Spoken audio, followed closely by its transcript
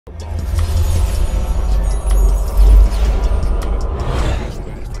Boss.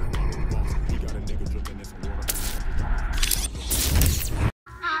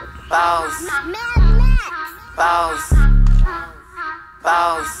 Boss.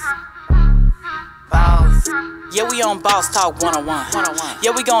 Boss. Boss. Yeah, we on Boss Talk 101. Yeah,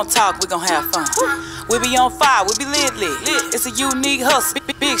 we gon' talk, we gon' have fun. We be on fire, we be lit. It's a unique hustle,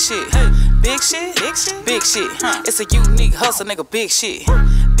 big shit. Big shit, big shit, big shit. It's a unique hustle, nigga, big shit.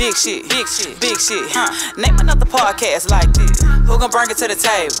 Big shit, big shit, big shit. Name another podcast like this. Who gon' bring it to the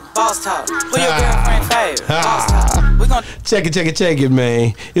table? Boss Talk. Who your girlfriend favorite? Boss Talk. We gon' check it,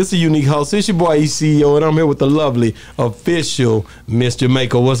 man. It's a unique host. It's your boy ECO, and I'm here with the lovely official Miss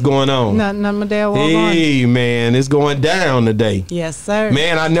Jamaica. What's going on? Nothing, my dad. Hey, man, it's going down today. Yes, sir.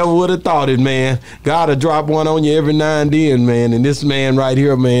 Man, I never would have thought it, man. God'll drop one on you every now and then, man. And this man right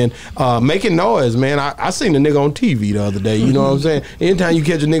here, man, making noise, man. I seen a nigga on TV the other day. You know what I'm saying? Anytime you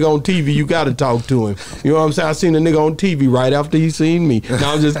catch a nigga on TV, you gotta talk to him. You know what I'm saying? I seen a nigga on TV right after he seen me. No,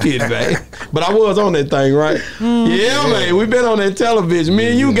 I'm just kidding, man. But I was on that thing, right? Yeah, man. We been on that television.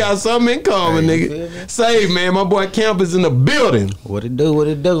 Me and you got something in common, nigga. Say, man, my boy C.A.M.P is in the building. What it do,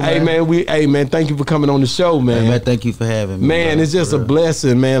 man? Hey, man, thank you for coming on the show, man. Hey, man, thank you for having me. Man, it's just a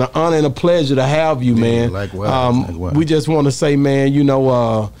blessing, man, an honor and a pleasure to have you, man. Likewise. We just want to say, man, you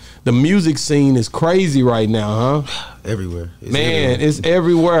know, the music scene is crazy right now, huh? Everywhere. It's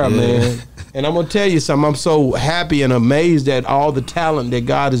everywhere, man. And I'm going to tell you something. I'm so happy and amazed at all the talent that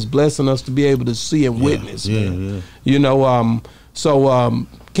God is blessing us to be able to see and witness, man. Yeah. You know,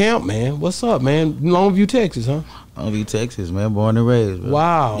 C.A.M.P, man, what's up, man? Longview, Texas, huh? Longview, Texas, man. Born and raised, bro.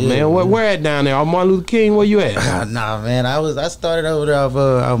 Wow, man. Where at down there? Martin Luther King, where you at? Nah, man. I started over there off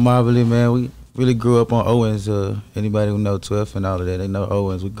Marbley, man. We really grew up on Owens. Anybody who know 12th and all of that, they know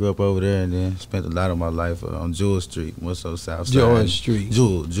Owens. We grew up over there and then spent a lot of my life on Jewel Street, more so South Side. George Street.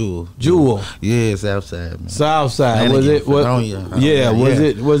 Jewel. Yeah, South Side, man. South Side. Was it?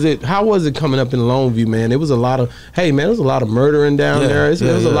 Was it? How was it coming up in Longview, man? It was a lot of. Hey, man, there was a lot of murdering down there. It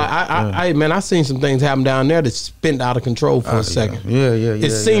was a lot. I seen some things happen down there that spent out of control for a second.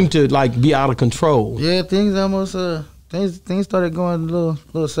 It seemed to like be out of control. Yeah, things almost. Things started going a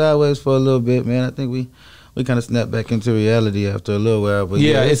little sideways for a little bit, man. I think we kind of snapped back into reality after a little while. But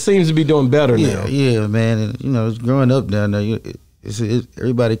it seems to be doing better now. Yeah, man. And, you know, growing up down there,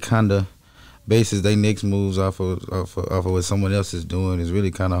 everybody kind of bases their next moves off of what someone else is doing. It's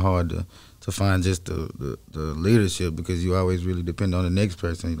really kind of hard to find just the leadership because you always really depend on the next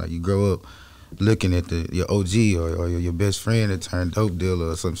person. Like you grow up looking at your OG or your best friend that turned dope dealer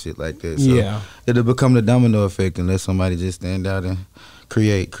or some shit like that. So it'll become the domino effect unless somebody just stand out and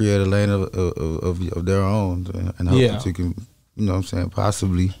create a lane of their own and hope that you can, you know what I'm saying,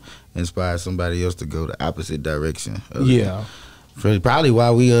 possibly inspire somebody else to go the opposite direction. Probably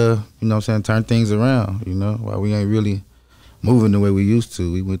why we, you know what I'm saying, turn things around, you know, why we ain't really moving the way we used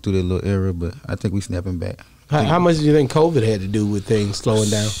to. We went through that little era, but I think we snapping back. How much do you think COVID had to do with things slowing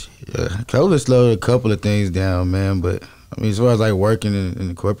down? COVID slowed a couple of things down, man. But I mean, as far as like working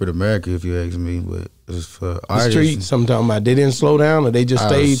in corporate America, if you ask me, but as for artists, the streets, I'm talking about, they didn't slow down, or they just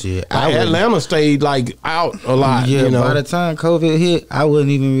stayed. Atlanta stayed like out a lot. Yeah, you know? By the time COVID hit, I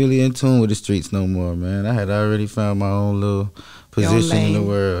wasn't even really in tune with the streets no more, man. I had already found my own little position in the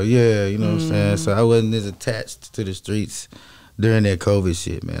world. Yeah, you know what I'm saying. So I wasn't as attached to the streets during that COVID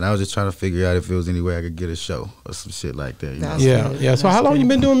shit, man. I was just trying to figure out if there was any way I could get a show or some shit like that. You know? Yeah. So how long you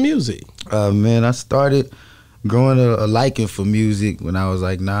been doing music? Man, I started growing a liking for music when I was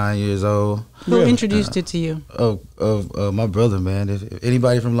like 9 years old. Who introduced it to you? My brother, man. If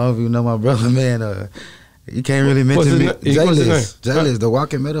anybody from Longview know my brother, man, you can't really mention me. J-Liz, the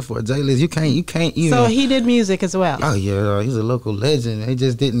walking metaphor. J-Liz, you can't even. So he did music as well. Oh yeah, he's a local legend. He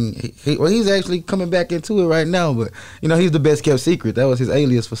just didn't. He's actually coming back into it right now. But you know, he's the best kept secret. That was his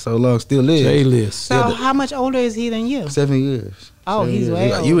alias for so long. Still is. J-Liz. So how much older is he than you? 7 years. Oh, he's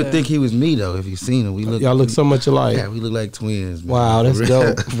way older. You would think he was me though if you seen him. Y'all look so much alike. Yeah, we look like twins. Man. Wow, that's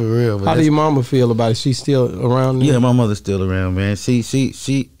dope. For real. How do your mama feel about it? She's still around? Yeah, my mother's still around, man. She'll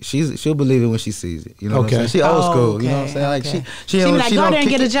believe it when she sees it. You know what I'm saying? She old school. You know what I'm saying? Like she be like, go there and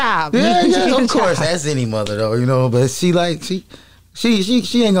get a job. Yeah, of course. That's any mother though, you know. But she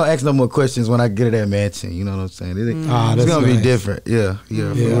ain't gonna ask no more questions when I get her that mansion. You know what I'm saying? It's gonna be different. Yeah, for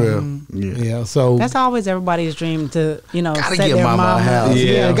real. Yeah. So that's always everybody's dream to, you know, gotta get mama a house.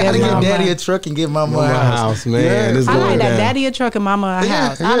 Yeah, gotta give daddy a truck and get mama a house, man. I like that. Daddy a truck and mama a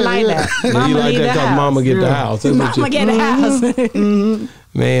house. I like that. Mama you like need that the house. Mama get the house. Mama get the house.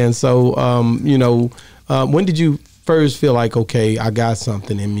 Man, so you know, when did you first feel like, okay, I got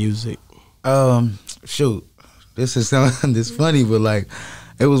something in music? Shoot. This is something that's funny, but like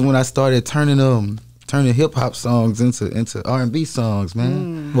it was when I started turning hip hop songs into R&B songs,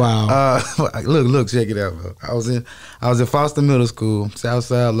 man. Wow. Look, check it out, bro. I was in Foster Middle School,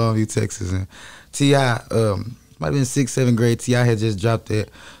 Southside, Longview, Texas, and T.I. Might have been 6th, 7th grade. T.I. had just dropped that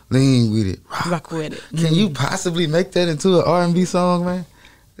Lean With It, Rock With It. Can you possibly make that into an R&B song, man?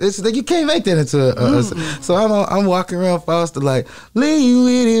 It's like you can't make that into a so I'm walking around Foster like lean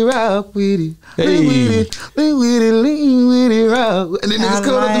with it, rock with it, lean with it, lean with it, lean with it, rock. And then niggas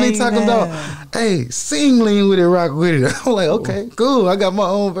come up to me talking about, hey, sing lean with it, rock with it. I'm like, okay, cool. I got my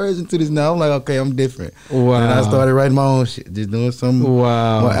own version to this now. I'm like, okay, I'm different. Wow. And I started writing my own shit, just doing something more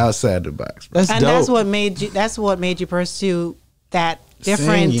outside the box. That's dope. That's what made you pursue that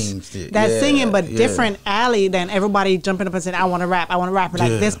different singing, but different alley than everybody jumping up and saying, I want to rap like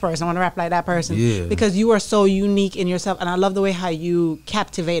this person, I want to rap like that person, because you are so unique in yourself, and I love the way how you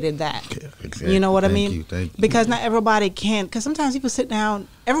captivated that. Exactly. You know what I mean? Thank you. Because not everybody can, because sometimes people sit down,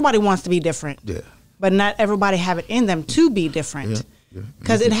 everybody wants to be different, but not everybody have it in them to be different,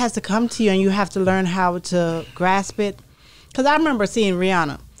 because it has to come to you, and you have to learn how to grasp it. Because I remember seeing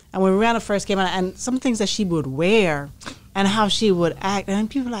Rihanna, and when Rihanna first came out, and some things that she would wear and how she would act, and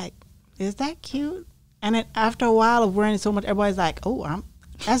people like, is that cute? And then after a while of wearing it so much, everybody's like, oh,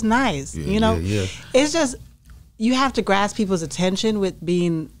 that's nice. You know, it's just, you have to grasp people's attention with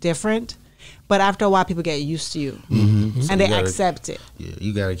being different, but after a while, people get used to you, and so they accept it. Yeah,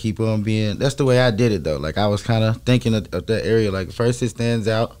 you got to keep on being. That's the way I did it though. Like I was kind of thinking of that area. Like first it stands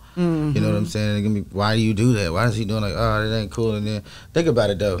out. You know what I'm saying? Why do you do that? Why is he doing like, oh, that ain't cool? And then think about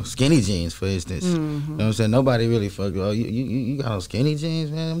it though. Skinny jeans, for instance. You know what I'm saying? Nobody really fuck. Oh, you got on skinny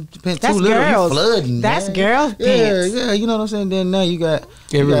jeans, man? Pants That's too little. Girls. You flooding. That's man. girls' pants. Yeah. You know what I'm saying? Then now you got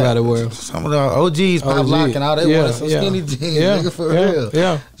Everybody wear some of the OGs, Pop Lock, and all they want some skinny jeans. Nigga, for real.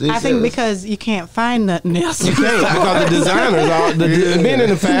 Yeah. I think because you can't find nothing else. You can't, because the designers, being in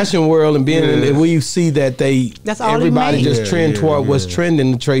the fashion world and being in, we see that everybody just trend toward what's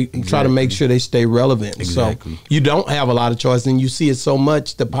trending to try to make sure they stay relevant. Exactly. So you don't have a lot of choice, and you see it so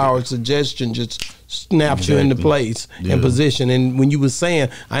much. The power of suggestion just snaps you into place and position. And when you were saying,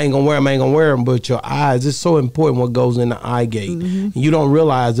 I ain't gonna wear them, but your eyes, it's so important what goes in the eye gate. And you don't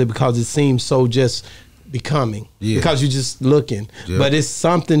realize it because it seems so just becoming because you're just looking. But it's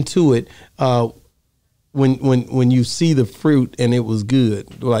something to it. When you see the fruit and it was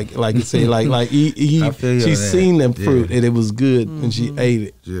good, like you say, she's seen the fruit and it was good and she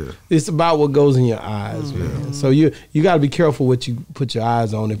ate it. It's about what goes in your eyes, man. So you got to be careful what you put your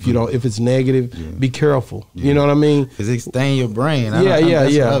eyes on. If it's negative, be careful. You know what I mean? Because it stain your brain.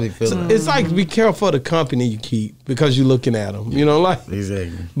 It's like be careful of the company you keep because you're looking at them. You know, like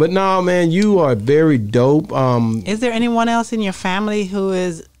exactly. But no, man, you are very dope. Is there anyone else in your family who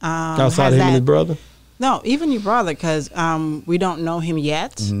is outside of him and his brother? No, even your brother, because we don't know him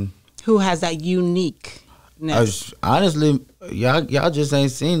yet. Who has that uniqueness? Honestly, y'all just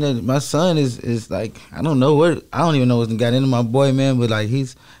ain't seen that. My son is like, I don't even know what's got into my boy, man. But like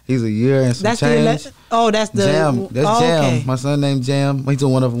he's a year and some change. That's the Jam. That's Jam. Okay. My son named Jam. He's a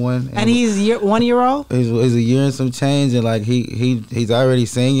 1 of 1. And he's 1 year old. He's a year and some change, and like he's already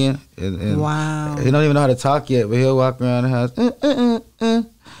singing. And wow. He don't even know how to talk yet, but he'll walk around the house.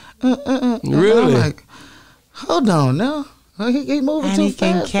 Really? I'm like, hold on now. He moving and too he fast.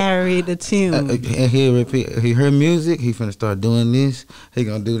 can carry the tune. And he'll repeat. He heard music. He finna start doing this. He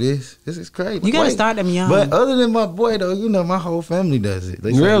gonna do this. This is crazy. You gotta start them young. But other than my boy though, you know, my whole family does it.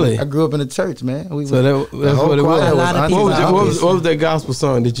 Really? I grew up in the church, man. So that's what it was. What was that gospel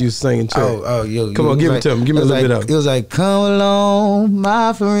song that you sang in church? Come on, give it to him. Give me a little bit of it. It was like, come along,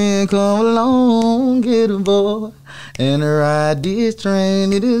 my friend, come along, get aboard and ride this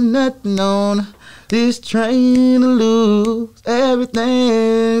train. It is nothing on this train to lose,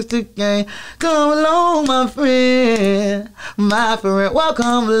 everything's to gain. Come along, my friend, well,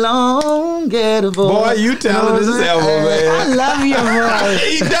 come along, get aboard. Boy, you talented as ever, man. I love your voice.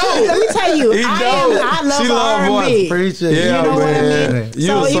 He dope. Let me tell you, I love R&B. Appreciate it. Yeah, you know man. what I mean?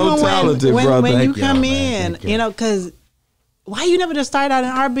 You're so talented, brother. When you Thank come y'all, in, you know, because why you never just started out in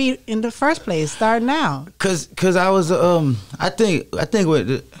R&B in the first place? Start now. Cause I was I think what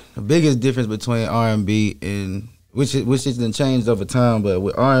the biggest difference between R&B and which has been changed over time, but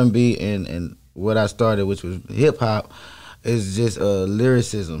with R&B and what I started, which was hip hop, is just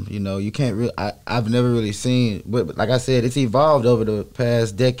lyricism. You know, you can't really. I've never really seen, but like I said, it's evolved over the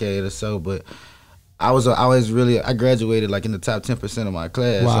past decade or so. But I graduated like in the top 10% of my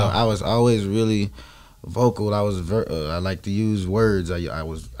class. Wow. So I was always really vocal. I like to use words.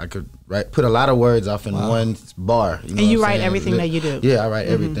 I could put a lot of words off in one bar. You know and you write everything that you do. Yeah, I write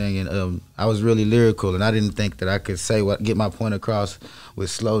everything, and I was really lyrical, and I didn't think that I could get my point across with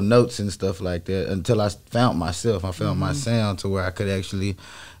slow notes and stuff like that until I found myself. I found my sound to where I could actually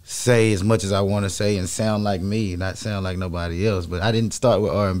say as much as I want to say and sound like me, not sound like nobody else. But I didn't start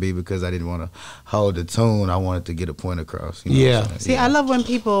with R&B because I didn't want to hold the tune. I wanted to get a point across. You know what I'm saying? See, I love when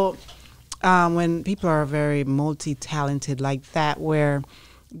people are very multi-talented like that, where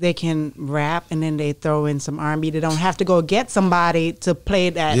they can rap and then they throw in some R&B. They don't have to go get somebody to play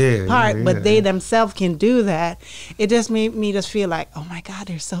that part, but they themselves can do that. It just made me just feel like, oh my God,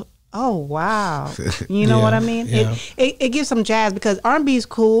 they're so, oh wow. You know what I mean? Yeah. It gives some jazz, because R&B is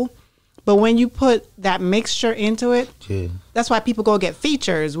cool, but when you put that mixture into it, that's why people go get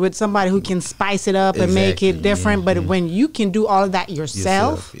features with somebody who can spice it up and make it different. But when you can do all of that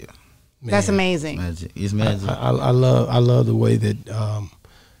yourself, that's amazing. Magic. It's magic. I love the way that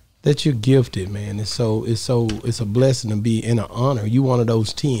that you're gifted, man. It's a blessing to be, in an honor. You one of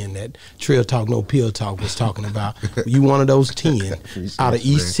those 10 that Trill Talk No Pill Talk was talking about. You one of those 10 out of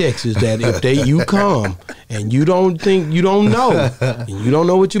East Texas that if you come and you don't know and you don't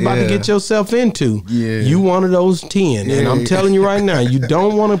know what you're about to get yourself into, you one of those 10. And I'm telling you right now, you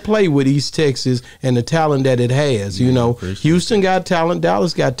don't want to play with East Texas and the talent that it has. You know, Houston got talent,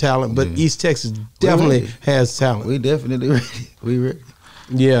 Dallas got talent, but East Texas definitely has talent. We definitely ready. We ready.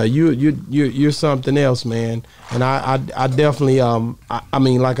 Yeah, you're something else, man. And I definitely I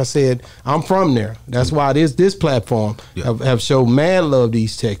mean, like I said, I'm from there. That's why this platform have showed mad love to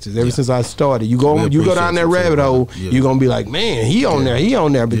East Texas ever since I started. You go down that rabbit hole, you're gonna be like, man, he on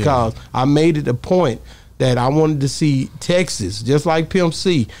there because I made it a point that I wanted to see Texas, just like Pimp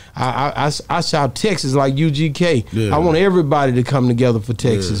C. I shout Texas like UGK. I want everybody to come together for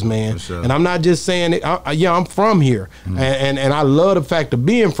Texas, man. Sure. And I'm not just saying it. I'm from here, and I love the fact of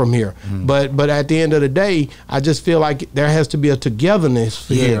being from here. But at the end of the day, I just feel like there has to be a togetherness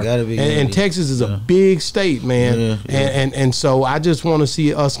here. Gotta be, and Texas is a big state, man. And so I just want to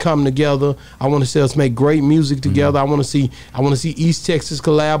see us come together. I want to see us make great music together. I want to see East Texas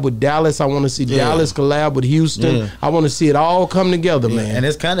collab with Dallas. I want to see Dallas collab with Houston. I want to see it all come together, man. And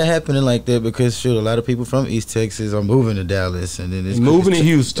it's kind of happening like that because a lot of people from East Texas are moving to Dallas, and then it's moving to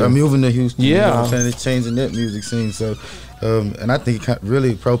Houston. I'm moving to Houston. Yeah, you know what I'm saying? It's changing that music scene. So. And I think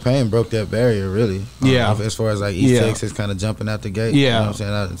really Propane broke that barrier, really. As far as like East Texas kind of jumping out the gate. You know what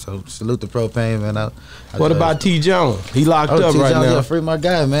I'm saying? So salute to Propane, man. What about T. Jones? He locked up T. right Jones, now. Yeah, free my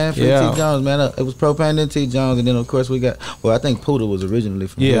guy, man. Free T. Jones, man. It was Propane and T. Jones, and then of course we got. Well, I think Poodle was originally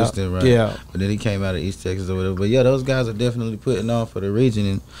from Houston, right? Yeah. But then he came out of East Texas or whatever. But yeah, those guys are definitely putting on for the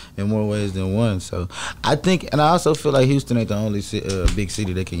region in more ways than one. So I think, and I also feel like Houston ain't the only big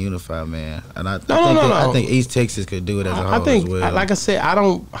city that can unify, man. And I think East Texas could do it as a whole as well. Like I said,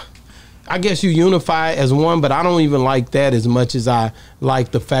 I guess you unify as one, but I don't even like that as much as I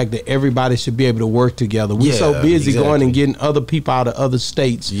like the fact that everybody should be able to work together. We're so busy going and getting other people out of other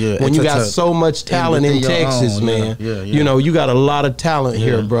states. When you got so much talent in Texas, man. You know, you got a lot of talent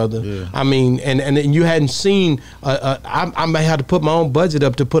here, brother. I mean, and you hadn't seen. I may have to put my own budget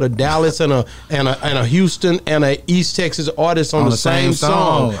up to put a Dallas and a Houston and a East Texas artist on the same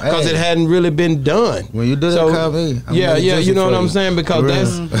song because it hadn't really been done. When you do that, call me. You know what I'm saying?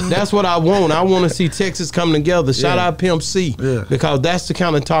 Because that's what I want. I want to see Texas come together. Shout out Pimp C because that's the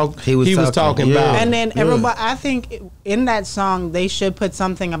kind of talk he was talking about. And then everybody, I think in that song they should put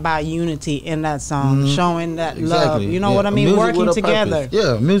something about unity in that song, showing that love. You know what I mean? Music working together.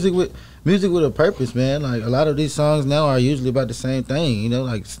 Yeah, music with a purpose, man. Like a lot of these songs now are usually about the same thing. You know,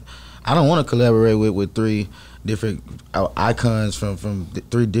 like I don't want to collaborate with three different icons from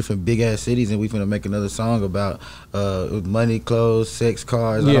 3 different big ass cities, and we finna make another song about money, clothes, sex,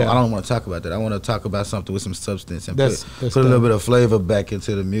 cars. I don't want to talk about that. I want to talk about something with some substance and put a little bit of flavor back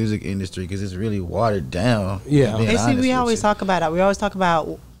into the music industry because it's really watered down. And see, we always talk about it. We always talk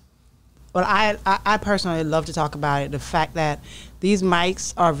about. Well, I personally love to talk about it. The fact that these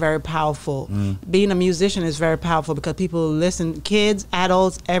mics are very powerful. Being a musician is very powerful because people listen, kids,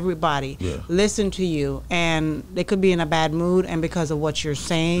 adults, everybody listen to you, and they could be in a bad mood, and because of what you're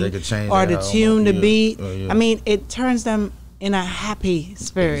saying they could change or the tune, the beat, I mean, it turns them in a happy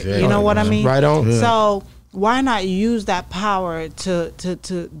spirit. You know what I mean? Right on. So why not use that power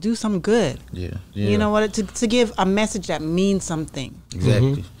to do some good? You know what? To give a message that means something.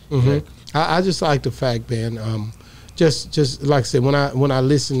 Exactly. I just like the fact, man. Just like I said, when I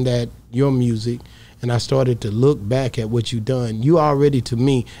listened at your music and I started to look back at what you've done, you already, to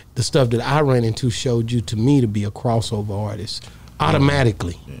me, the stuff that I ran into showed you to me to be a crossover artist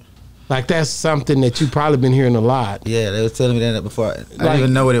automatically. Like that's something that you probably been hearing a lot. Yeah, they was telling me that before. I didn't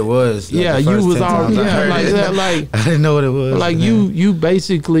even know what it was. Like yeah, you was all like I didn't know what it was. Like you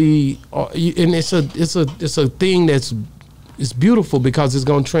basically, and it's a thing that's it's beautiful because it's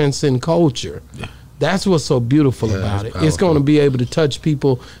gonna transcend culture. Yeah. That's what's so beautiful about it. It's going to be able to touch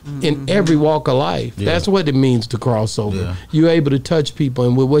people in every walk of life. Yeah. That's what it means to cross over. Yeah. You're able to touch people.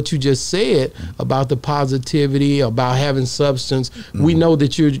 And with what you just said about the positivity, about having substance, we know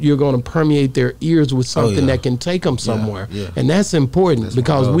that you're going to permeate their ears with something that can take them somewhere. Yeah. And that's important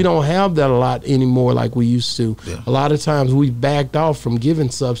because we don't have that a lot anymore like we used to. Yeah. A lot of times we backed off from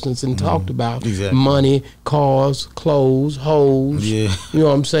giving substance and talked about money, cars, clothes, hoes, you know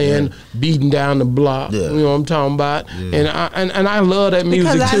what I'm saying, beating down the block. Yeah. You know what I'm talking about, and I love that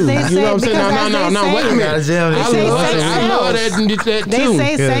music too. You know what I'm saying? No, wait a minute. I love that they too.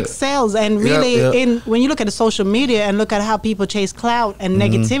 Say sex sells, and really, when you look at the social media and look at how people chase clout and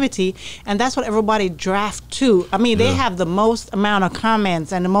negativity, and that's what everybody draft to. I mean, they have the most amount of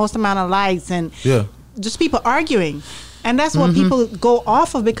comments and the most amount of likes, and just people arguing. And that's what people go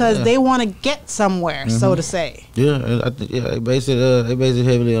off of because they want to get somewhere, so to say. Yeah, they base it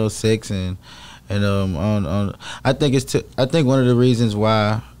heavily on sex and on I think one of the reasons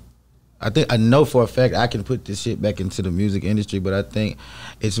why I know for a fact I can put this shit back into the music industry, but I think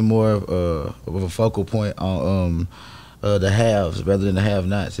it's more of a focal point on the haves rather than the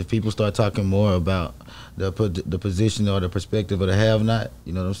have-nots. If people start talking more about the position or the perspective of the have-not,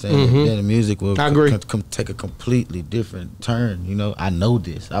 you know what I'm saying? Then the music will take a completely different turn. You know, I know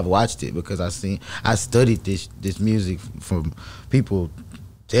this. I've watched it because I studied this music from people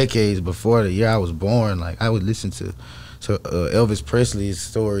decades before the year I was born. Like I would listen to Elvis Presley's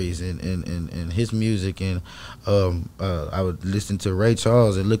stories and his music, and I would listen to Ray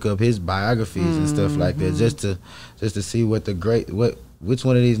Charles and look up his biographies and stuff like that, just to see which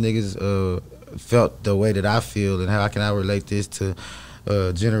one of these niggas felt the way that I feel, and how can I relate this to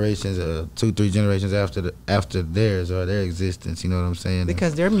generations, 2-3 generations after theirs or their existence. You know what I'm saying?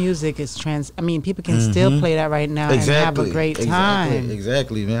 Because their music is I mean, people can still play that right now and have a great time.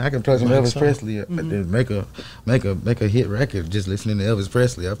 Exactly, man. I can play some Elvis Presley and make a hit record just listening to Elvis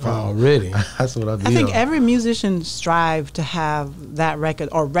Presley. Already, that's what I do. I think every musician strive to have that record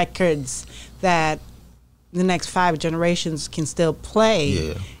or records that the next 5 generations can still play.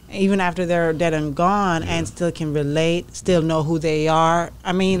 Yeah. Even after they're dead and gone, and still can relate, still know who they are.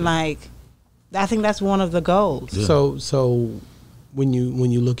 I mean, like, I think that's one of the goals. Yeah. So when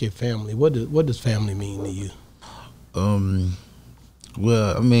you look at family, what does family mean to you?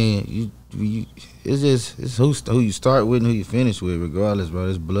 Well, I mean, it's who you start with and who you finish with, regardless, bro.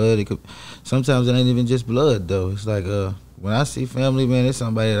 It's blood. Sometimes it ain't even just blood, though. It's like when I see family, man, it's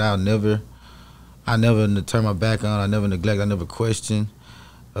somebody that I never turn my back on. I never neglect. I never question.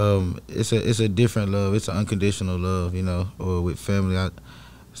 It's a different love. It's an unconditional love, you know. Or with family,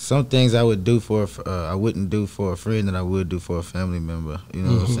 some things I would do I wouldn't do for a friend that I would do for a family member. You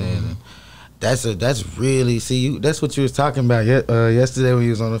know what I'm saying? And that's really that's what you was talking about yesterday when you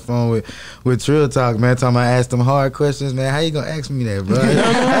was on the phone with Trill Talk, man. Talking about ask them hard questions, man. How you gonna ask me that, bro?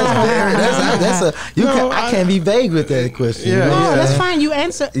 I can't be vague with that question. Yeah, that's fine. You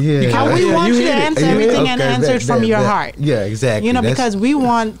answer. Yeah, we want you to answer everything and answer it from your heart. Yeah, exactly. You know, because we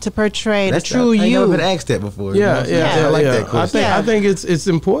want to portray the true you. I never been asked that before. Yeah, I like that question. I think it's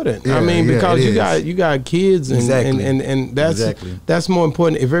important. I mean, because you got kids and that's more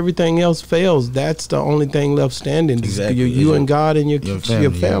important. If everything else fails, that's the only thing left standing. Exactly. You and God and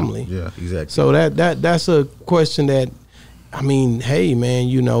your family. Yeah, exactly. So that's a question that, I mean, hey man,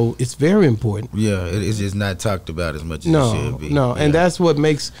 you know, it's very important. Yeah, it's just not talked about as much as it should be. No, and that's what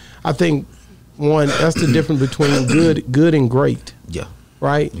makes, I think, that's the difference between good and great. Yeah.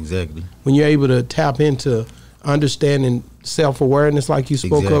 Right? Exactly. When you're able to tap into understanding self-awareness like you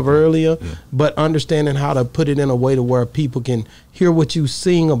spoke of earlier, but understanding how to put it in a way to where people can hear what you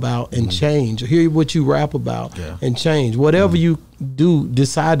sing about and change, hear what you rap about and change. Whatever you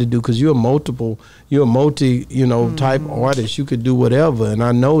decide to do, because you're a multi, you know, type artist. You could do whatever, and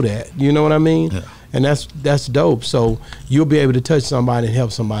I know that. You know what I mean? Yeah. And that's dope. So you'll be able to touch somebody and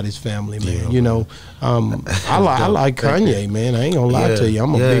help somebody's family, man. Yeah, you know, I like Kanye, man. I ain't gonna lie to you.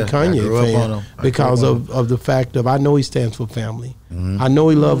 I'm a big Kanye fan because of the fact of I know he stands for family. I know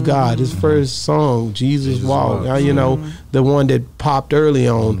he loved God. His first song, Jesus Walk, you know, the one that popped early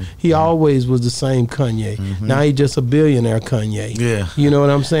on, he always was the same Kanye. Now he just a billionaire Kanye. Yeah. You know what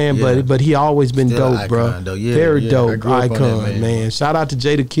I'm saying? But he always been still dope, bro. Very dope icon, man. Shout out to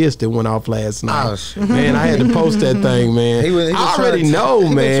Jada Kiss that went off last night. gosh, man, I had to post that thing, man. He was I already know,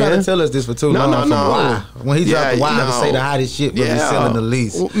 he man. He trying to tell us this for too long. Why? When he dropped Why to say the hottest shit, but he's selling the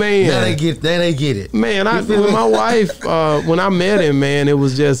least. Man, now they get it. Man, when my wife, when I met him, man, it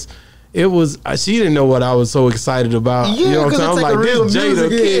was she didn't know what I was so excited about. Yeah, you know what I'm saying? I'm like, this Jada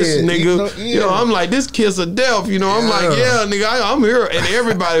Kiss, nigga. You know, I'm like, this Kiss of Death. You know, I'm like, yeah, nigga, I'm here. And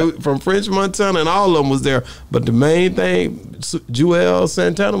everybody from French Montana and all of them was there. But the main thing, Joel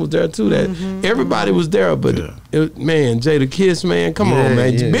Santana was there too. That everybody was there. But man, Jada Kiss, man, come on,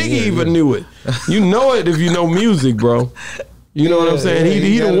 man. Biggie even knew it. You know it if you know music, bro. You know what I'm saying?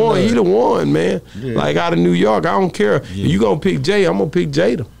 He the one, man. Yeah. Like out of New York, I don't care. Yeah. You gonna pick Jay, I'm gonna pick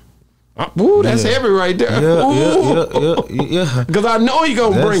Jada. Ooh, that's heavy right there. Yeah. Because I know he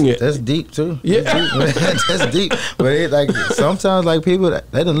gonna bring it. That's deep too. Yeah, that's deep. But it, like sometimes, like people,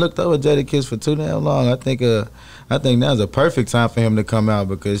 they done looked over Jada Kiss for too damn long. I think now's a perfect time for him to come out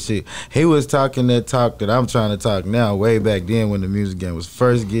because he was talking that talk that I'm trying to talk now way back then when the music game was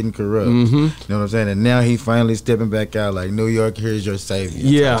first getting corrupt. You know what I'm saying? And now he finally stepping back out like New York, here's your savior.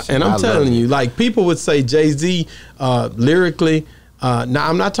 Yeah, and I'm telling you, like people would say Jay-Z lyrically. Now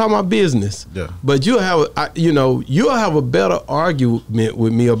I'm not talking about business, but you'll have a better argument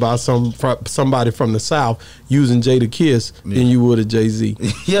with me about somebody from the South using Jada Kiss than you would a Jay-Z.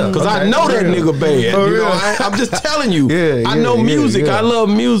 Yeah, because I know that nigga bad. I'm just telling you. I know music. I love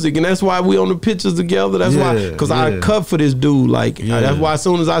music, and that's why we on the pictures together. That's why, because I cut for this dude. Like that's why as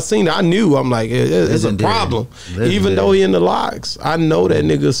soon as I seen it, I knew. I'm like, it's a problem. Even though he in the locks, I know that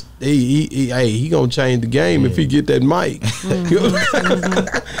nigga. He gonna change the game if he get that mic.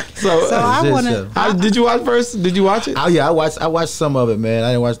 So I want to. Did you watch first? Did you watch it? Oh yeah, I watched some of it, man.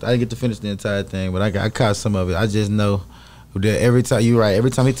 I didn't get to finish the entire thing, but I caught some of it. I just know that every time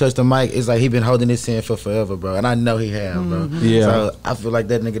every time he touched the mic, it's like he been holding this in for forever, bro. And I know he have, bro. Yeah. So I feel like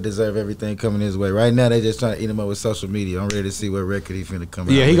that nigga deserve everything coming his way. Right now, they just trying to eat him up with social media. I'm ready to see what record he finna come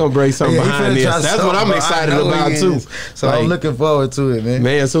out. Yeah, he gonna break something behind this. That's what I'm excited about too. So I'm looking forward to it, man.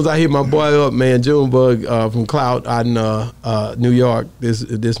 Man, as soon as I hit my boy up, man, Junebug from Clout out in New York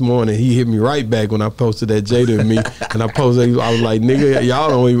this morning, he hit me right back when I posted that Jada and me, and I posted. I was like, nigga, y'all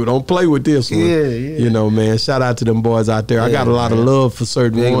don't play with this one. Yeah. You know, man. Shout out to them boys out there. I got a lot of love for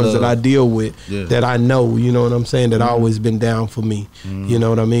certain ones that I deal with that I know, you know what I'm saying, that always been down for me. You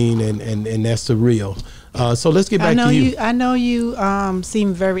know what I mean? And that's the real. So let's get back to you. I know you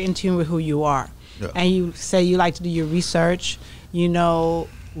seem very in tune with who you are. And you say you like to do your research, you know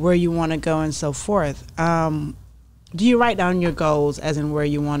where you want to go and so forth. Do you write down your goals as in where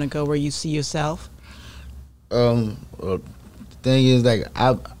you want to go, where you see yourself? Well, the thing is, like,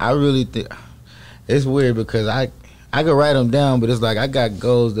 I really think it's weird because I could write them down, but it's like I got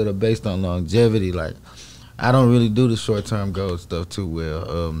goals that are based on longevity. Like, I don't really do the short-term goal stuff too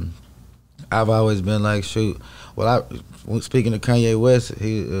well. I've always been like, shoot. Well, speaking of Kanye West,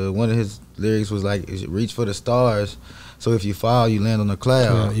 one of his lyrics was like, reach for the stars, so if you fall, you land on a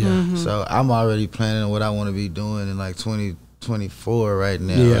cloud. So I'm already planning on what I want to be doing in like 2024 right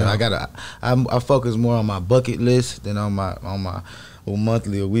now. I focus more on my bucket list than on my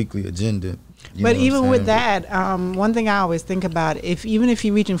monthly or weekly agenda. But even with that, one thing I always think about, even if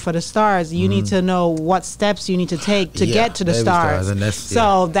you're reaching for the stars, you need to know what steps you need to take to get to the stars.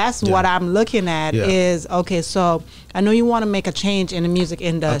 That's what I'm looking at is, okay, so I know you want to make a change in the music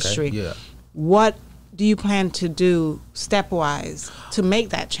industry. Okay, what do you plan to do stepwise to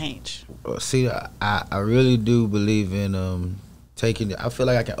make that change? See, I really do believe in taking it. I feel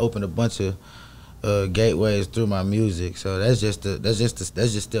like I can open a bunch of gateways through my music, so that's just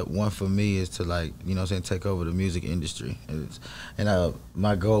step one for me, is to, like, you know what I'm saying, take over the music industry. And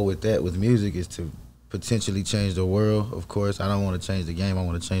my goal with music is to potentially change the world. Of course, I don't want to change the game, I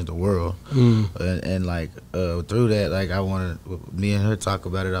want to change the world. And like through that, like, I want to, me and her talk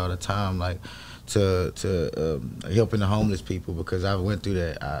about it all the time, like to helping the homeless people, because I went through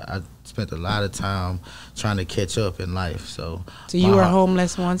that. I spent a lot of time trying to catch up in life. So you were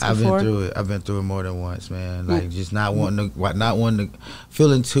homeless once before? I've been through it more than once, man. Like, just not wanting to,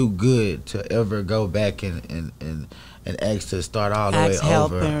 feeling too good to ever go back and ask to start all the way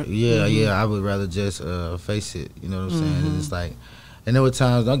over. I would rather just face it. You know what I'm saying? It's like, and there were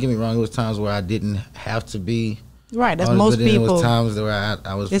times, don't get me wrong, there was times where I didn't have to be. Right, that's most people. There was times where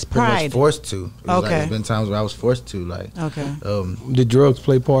I was pretty much forced to. There's been times where I was forced to. Like, did drugs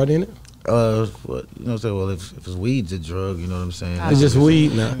play part in it? What, you know, say, well, if it's weed's a drug, you know what I'm saying? It's just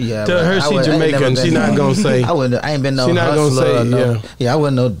weed now. Yeah, tell her she Jamaican. She not gonna say. I ain't been no she not hustler. gonna say, I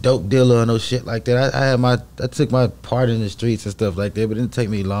wasn't no dope dealer or no shit like that. I took my part in the streets and stuff like that, but it didn't take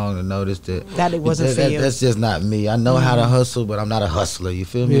me long to notice that it wasn't for you. That's just not me. I know how to hustle, but I'm not a hustler. You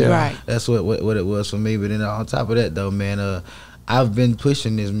feel me? Yeah. Right. That's what it was for me. But then on top of that, though, man, I've been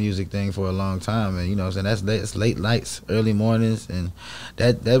pushing this music thing for a long time, and you know what I'm saying, that's late nights, early mornings, and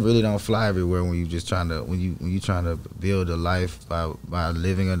that really don't fly everywhere when you just trying to build a life by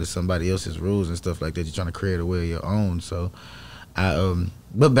living under somebody else's rules and stuff like that. You're trying to create a way of your own. So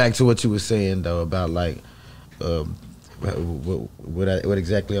but back to what you were saying though about like what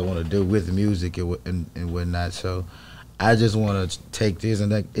exactly I want to do with music and whatnot. So I just want to take this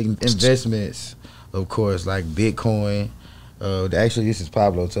and like investments, of course, like Bitcoin. Actually, this is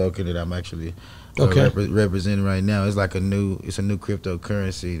Pablo token that I'm actually representing right now. It's like a new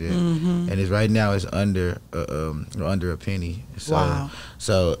cryptocurrency that, and it's right now it's under a penny. So, wow.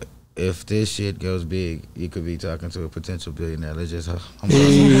 So if this shit goes big, you could be talking to a potential billionaire. Let's just I'm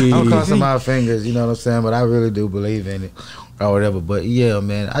crossing my fingers, you know what I'm saying? But I really do believe in it or whatever. But yeah,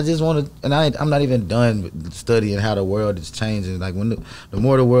 man, I just want to, and I'm not even done with studying how the world is changing. Like when the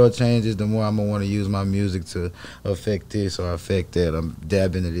more the world changes, the more I'm gonna want to use my music to affect this or affect that. I'm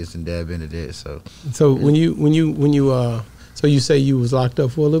dabbing into this and dabbing into that. So when you so you say you was locked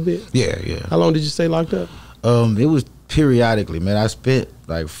up for a little bit? Yeah. How long did you stay locked up? It was periodically, man. I spent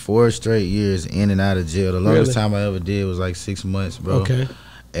like 4 straight years in and out of jail. The longest time I ever did was like 6 months, bro. Okay.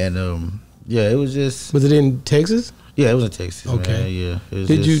 And it was just. Was it in Texas? Yeah, it was in Texas. Okay. Man. Yeah.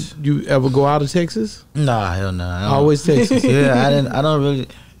 Did you ever go out of Texas? Nah, hell no. Always Texas. Yeah, I don't really.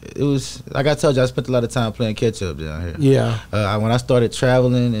 It was like I told you, I spent a lot of time playing catch up down here. Yeah. When I started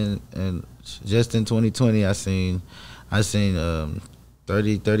traveling and just in 2020, I seen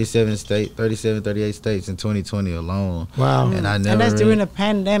 37, 38 states in 2020 alone. Wow. And that's during the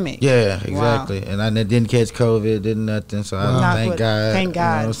pandemic. Yeah, exactly. Wow. And I didn't catch COVID, didn't nothing. So thank God. Thank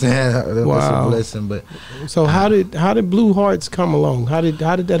God. You know what I'm saying? That was a blessing. But so how did Blue Hearts come along? How did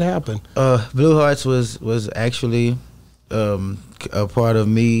that happen? Blue Hearts was actually a part of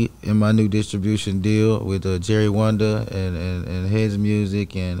me in my new distribution deal with Jerry Wonder and his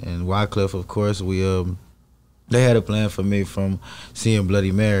music and Wyclef, of course. They had a plan for me from seeing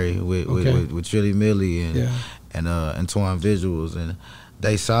Bloody Mary with Trilly Millie and Twan Visuals, and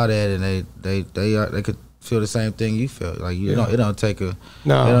they saw that and they could feel the same thing you felt. Like it don't take a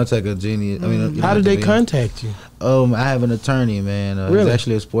genius. I mean, how did they contact you? I have an attorney, man. Really? He's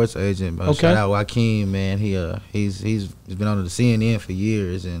actually a sports agent. Shout out Joaquin, man. He's been on the CNN for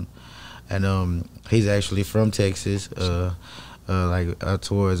years, and he's actually from Texas, like out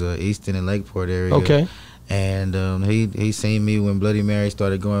towards Easton and Lakeport area. Okay. And he seen me when Bloody Mary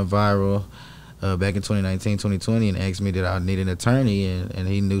started going viral back in 2019, 2020, and asked me that I need an attorney, and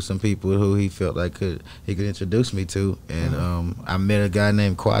he knew some people who he felt like he could introduce me to. And I met a guy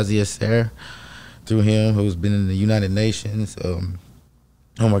named Kwasi Asser through him, who's been in the United Nations.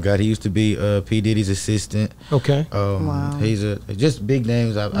 Oh my God, he used to be P. Diddy's assistant. Okay. Wow. He's just big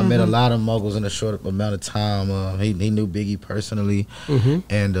names. I met a lot of moguls in a short amount of time. He knew Biggie personally,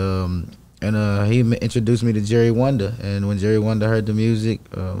 and he introduced me to Jerry Wonder. And when Jerry Wonder heard the music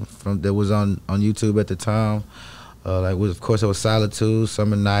that was on YouTube at the time, of course it was Solitude,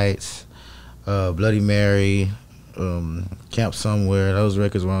 Summer Nights, Bloody Mary, Camp Somewhere. Those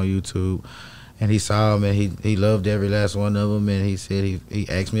records were on YouTube. And he saw them, and he loved every last one of them. And he said he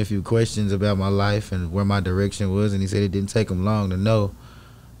asked me a few questions about my life and where my direction was. And he said it didn't take him long to know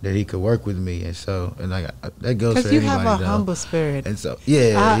that he could work with me. And so, and like that goes for anybody. Because you have a humble spirit. And so,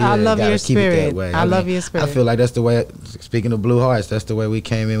 I love your spirit. I love your spirit. I feel like that's the way. Speaking of Blue Hearts, that's the way we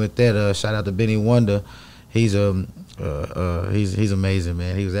came in with that. Shout out to Benny Wonder. He's amazing,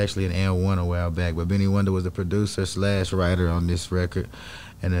 man. He was actually in N1 a while back, but Benny Wonder was the producer / writer on this record.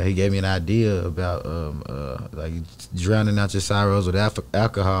 And he gave me an idea about like drowning out your sorrows with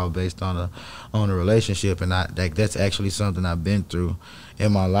alcohol based on a relationship, and that's actually something I've been through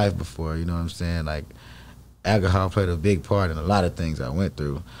in my life before. You know what I'm saying? Like alcohol played a big part in a lot of things I went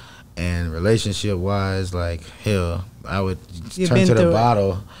through, and relationship wise, like hell, I would turn to the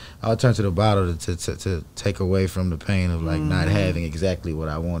bottle. I would turn to the bottle to take away from the pain of like not having exactly what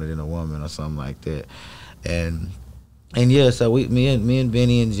I wanted in a woman or something like that, And yeah, so me and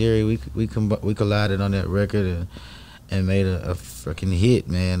Benny and Jerry, we collided on that record and made a freaking hit,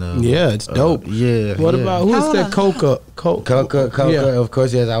 man. Yeah, it's dope. What about who's that? Coca, yeah. Of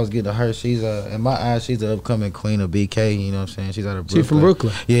course, yes. I was getting to her. She's in my eyes, she's the upcoming queen of BK. You know what I'm saying? She's out of Brooklyn. She's from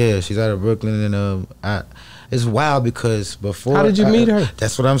Brooklyn. Yeah, she's out of Brooklyn, and it's wild because before. How did you meet her?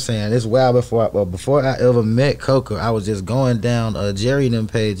 That's what I'm saying. It's wild before I ever met Coco. I was just going down Jerry and them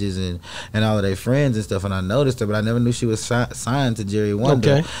pages and all of their friends and stuff, and I noticed her, but I never knew she was signed to Jerry Wonder.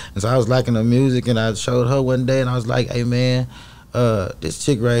 Okay. And so I was liking her music, and I showed her one day, and I was like, hey man, this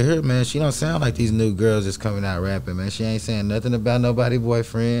chick right here, man, she don't sound like these new girls that's coming out rapping, man. She ain't saying nothing about nobody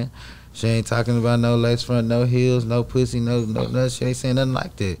boyfriend. She ain't talking about no lace front, no heels, no pussy, no. She ain't saying nothing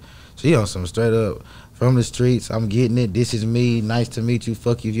like that. She on some straight up from the streets. I'm getting it. This is me. Nice to meet you.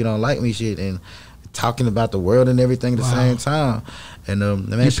 Fuck you if you don't like me. Shit, and talking about the world and everything at the same time. And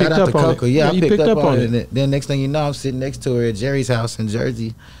man, shout out to Coco. Yeah, I picked up on it. And then next thing you know, I'm sitting next to her at Jerry's house in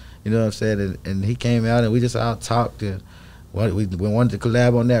Jersey. You know what I'm saying? And he came out and we just all talked and. We wanted to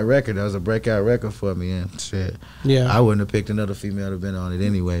collab on that record. That was a breakout record for me, and shit. Yeah, I wouldn't have picked another female to have been on it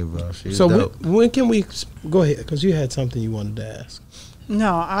anyway, bro. She's so dope. When can we go ahead? Because you had something you wanted to ask.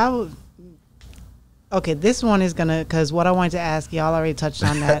 No, I would. Okay, this one is gonna because what I wanted to ask y'all already touched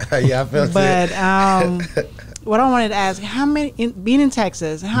on that. Yeah, I felt but what I wanted to ask: how many being in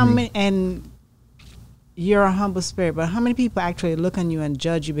Texas? How many? And you're a humble spirit, but how many people actually look on you and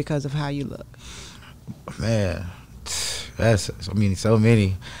judge you because of how you look? Man. That's, I mean, so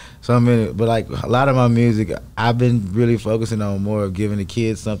many, but like a lot of my music, I've been really focusing on more of giving the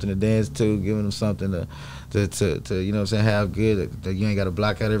kids something to dance to, giving them something to you know what I'm saying, have good, that you ain't got to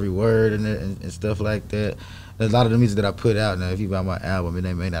block out every word and stuff like that. There's a lot of the music that I put out now, if you buy my album, and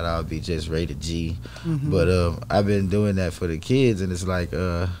they may not all be just rated G, but I've been doing that for the kids, and it's like,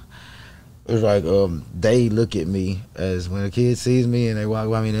 they look at me as when a kid sees me and they walk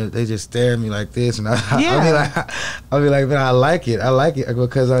by me, they just stare at me like this, and I'll be like, man, I like it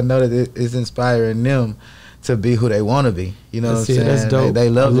because I know that it's inspiring them to be who they want to be. You know what I'm saying? That's dope. They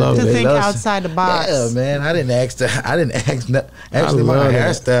love to think outside the box. Yeah, man. I didn't ask. Actually, my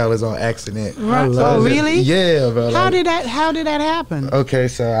hairstyle was on accident. Right. Oh, really? Yeah, bro. How did that happen? Okay,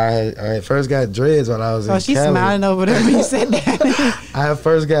 so I first got dreads while I was in Cali. Oh, she's smiling over there when you said that. I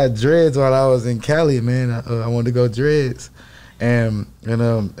first got dreads while I was in Cali, man. I wanted to go dreads, and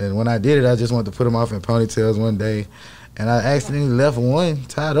when I did it, I just wanted to put them off in ponytails one day, and I accidentally left one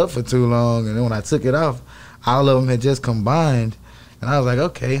tied up for too long, and then when I took it off, all of them had just combined, and I was like,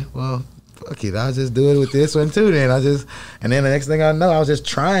 okay, well, fuck it, I'll just do it with this one too. Then and then the next thing I know, I was just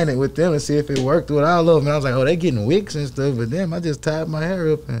trying it with them and see if it worked with all of them. And I was like, oh, they getting wigs and stuff, but then I just tied my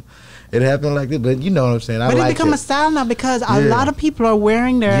hair up and it happened like this. But you know what I'm saying? But it become a style now because a lot of people are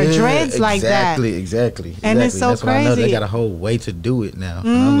wearing their dreads like that. Exactly. And it's so That's crazy. What I know. They got a whole way to do it now. And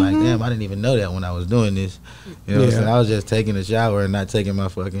I'm like, damn, I didn't even know that when I was doing this. You know what I'm saying? I was just taking a shower and not taking my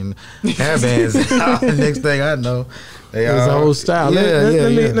fucking hairbands out. Next thing I know, it's a whole style. Let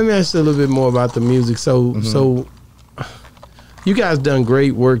me ask you a little bit more about the music. So you guys done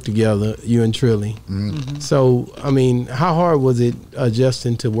great work together, you and Trilly. So, I mean, how hard was it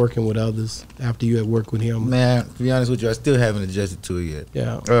adjusting to working with others after you had worked with him? Man, to be honest with you, I still haven't adjusted to it yet.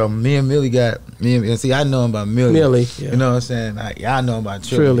 Yeah. Me and Millie see, I know him about Millie. Yeah. You know what I'm saying? I know him about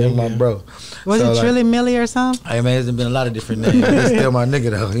Trilly. He's my bro. Was it Trilly, Millie, or something? Hey, man, there's been a lot of different names. He's still my nigga,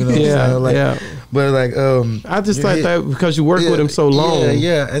 though. You know what I'm saying? But, I just thought that because you worked with him so long.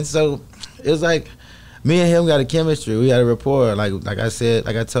 Yeah. And so, it was like, me and him got a chemistry. We had a rapport. Like I said,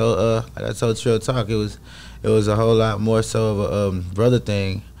 like I told Trill Talk, it was a whole lot more so of a brother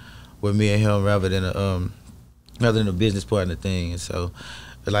thing with me and him rather than a business partner thing. And so,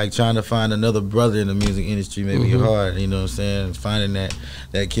 like trying to find another brother in the music industry may be hard. You know what I'm saying? Finding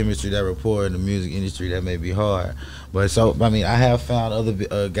that chemistry, that rapport in the music industry, that may be hard. But so, I mean, I have found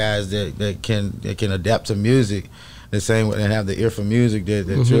other guys that can adapt to music the same way and have the ear for music that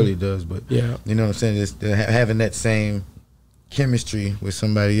Trilly does. But you know what I'm saying? Just having that same chemistry with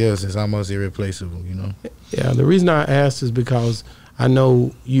somebody else is almost irreplaceable, you know? Yeah, the reason I asked is because I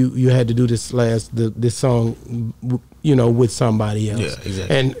know you had to do this song, you know, with somebody else. Yeah,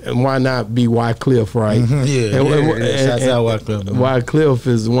 exactly. And why not be Wyclef, right? Shouts out Wyclef. Wyclef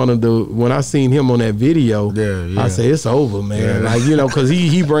is one of the, when I seen him on that video, I say it's over, man. Like, you know, because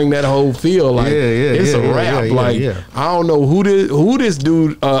he bring that whole feel, like it's a rap. I don't know who this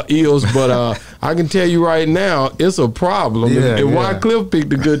dude is, but I can tell you right now, it's a problem. If Wyclef picked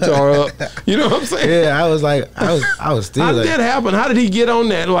the guitar up, you know what I'm saying? Yeah, I was still. How did that happen? How did he get on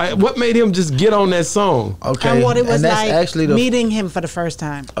that? Like, what made him just get on that song? Okay, and what it was like actually meeting him for the first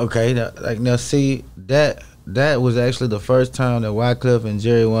time. Okay, now see that was actually the first time that Wyclef and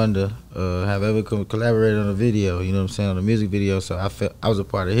Jerry Wonder have ever collaborated on a video. You know what I'm saying, on a music video. So I felt I was a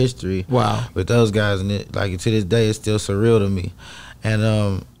part of history. Wow. With those guys, and to this day, it's still surreal to me.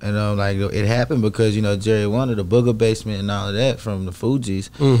 Like it happened because Jerry Wonder, the Booger Basement and all of that from the Fugees.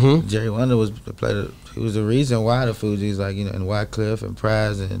 Jerry Wonder he was the reason why the Fugees, like and Wyclef and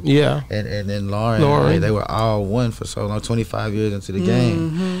Prize and then Lauren. They were all one for so long, 25 years into the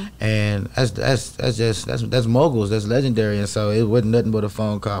game, and that's moguls, that's legendary. And so it wasn't nothing but a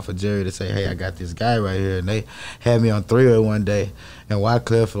phone call for Jerry to say, hey, I got this guy right here, and they had me on 3-way one day, and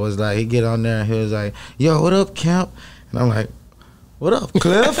Wyclef was like, he get on there and he was like, yo, what up, C.A.M.P? And I'm like, what up,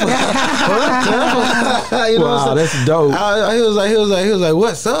 Cliff? What up, Cliff? Wow, that's dope. He was like,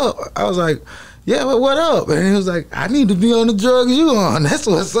 what's up? I was like, yeah, but what up? And he was like, I need to be on the drugs you on. That's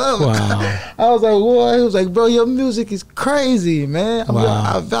what's up. Wow. I was like, boy. He was like, bro, your music is crazy, man.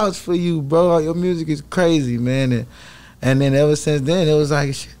 Wow. I vouch for you, bro. Your music is crazy, man. And then ever since then, it was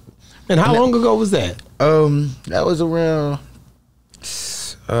like, shit. And how long ago was that? That was around.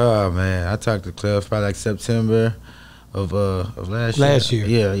 Oh man, I talked to Cliff probably like September of last year.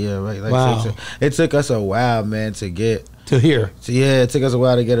 Yeah, right. Like wow. September. It took us a while, man, to get to hear. So yeah, it took us a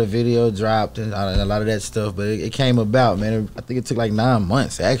while to get a video dropped and a lot of that stuff, but it came about, man. I think it took like 9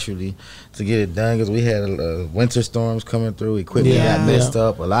 months actually to get it done because we had winter storms coming through, equipment got messed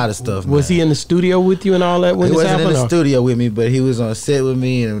up, a lot of stuff. Was he in the studio with you and all that when he this wasn't happened? in the studio with me, but he was on set with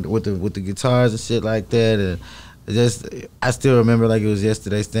me and with the guitars and shit like that. And I still remember like it was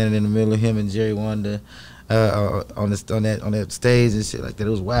yesterday, standing in the middle of him and Jerry Wonder. On that stage and shit like that. It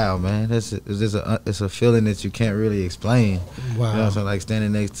was wild, man. It's a feeling that you can't really explain. Wow. So like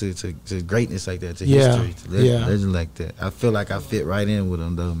standing next to greatness like that, to history, to legend like that. I feel like I fit right in with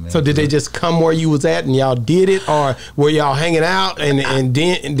them though, man. So did they just come where you was at and y'all did it, or were y'all hanging out and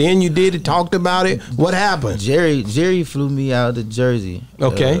then you did it, talked about it? What happened? Jerry flew me out to Jersey.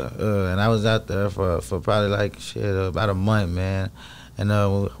 Okay. And I was out there for probably like about a month, man. And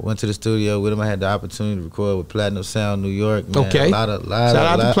went to the studio with him. I had the opportunity to record with Platinum Sound New York. Man. Okay. Shout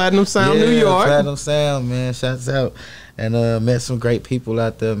out to Platinum Sound New York. Platinum Sound, man. Shouts out. And met some great people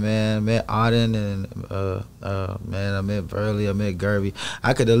out there, man. Met Arden and man, I met Burley, I met Gerby.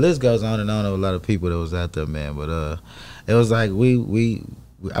 The list goes on and on of a lot of people that was out there, man. But it was like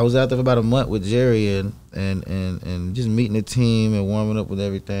I was out there for about a month with Jerry and just meeting the team and warming up with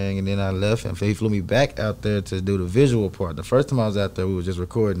everything, and then I left and he flew me back out there to do the visual part. The first time I was out there, we were just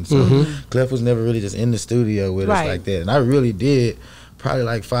recording, so Cliff was never really just in the studio with us like that, and I really did probably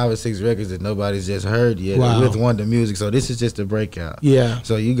like 5 or 6 records that nobody's just heard yet with Wonder Music. So this is just a breakout. Yeah.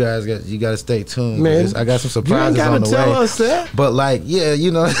 So you guys got to stay tuned. Man, I got some surprises on the way. You ain't gotta tell us that. But like, yeah,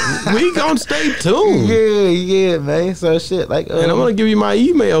 we gonna stay tuned. Yeah, man. So shit, like, and I'm gonna give you my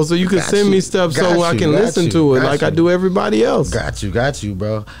email so you can send me stuff so I can listen to it like I do everybody else. Got you,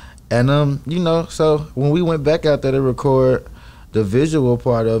 bro. And so when we went back out there to record the visual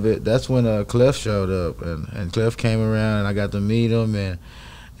part of it, that's when Clef showed up, and Clef came around, and I got to meet him,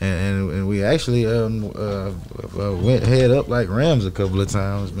 and we actually went head up like Rams a couple of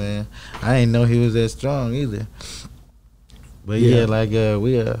times, man. I didn't know he was that strong either. But we had a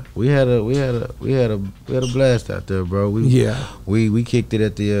blast out there, bro. We kicked it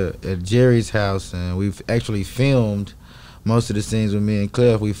at Jerry's house, and we've actually filmed most of the scenes with me and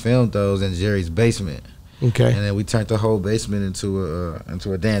Clef. We filmed those in Jerry's basement. Okay. And then we turned the whole basement into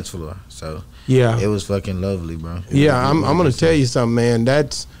a dance floor. So it was fucking lovely, bro. I'm gonna tell you something, man.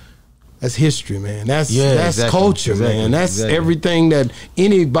 That's history, man. That's culture, man. That's everything that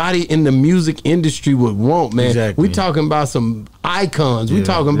anybody in the music industry would want, man. We talking about some icons. We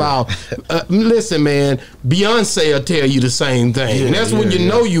talking about listen, man, Beyonce will tell you the same thing. And that's when you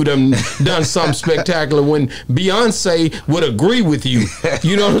know you done something spectacular, when Beyonce would agree with you.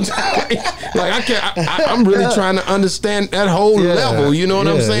 You know what I'm saying? Like I'm really trying to understand that whole level. You know what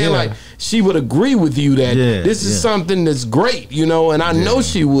I'm saying? Like she would agree with you that this is something that's great, and I know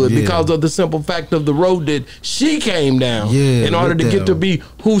she would because of the simple fact of the road that she came down in order to get to be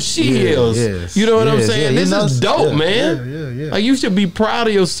who she is. You know what I'm saying? This is dope, man. Like, you should be proud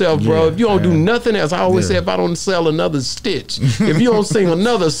of yourself, bro. If you don't do nothing else, I always say, if I don't sell another stitch, if you don't sing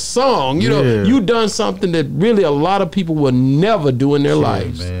another song, you done something that really a lot of people will never do in their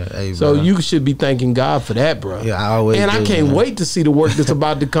lives. Hey, so you should be thanking God for that, bro. I can't wait to see the work that's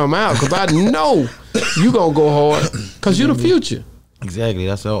about to come out, because I know you gonna go hard, because you're the future. Exactly.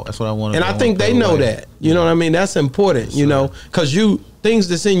 That's what I want. And I think they know that. You know what I mean? That's important. Because things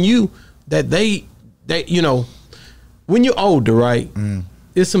that's in you that they when you're older, right?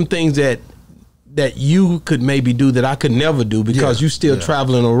 There's some things that you could maybe do that I could never do, because you still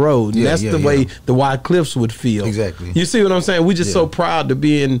traveling a road. And that's the way the Wyclefs would feel. Exactly. You see what I'm saying? We're just so proud to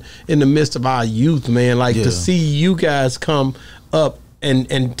be in the midst of our youth, man. Like to see you guys come up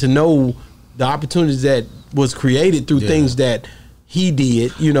and to know the opportunities that was created through things that he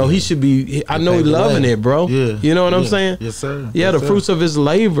did. You know, he should be. I know he loving it, bro. Yeah, you know what I'm saying? Yes, sir. Yeah, yes, the fruits of his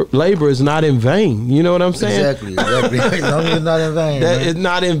labor is not in vain. You know what I'm saying? Exactly. As long as it's not in vain. That is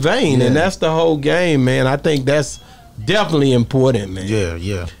not in vain, and that's the whole game, man. I think that's definitely important, man.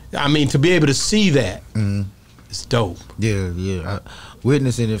 Yeah. I mean, to be able to see that, it's dope. Yeah.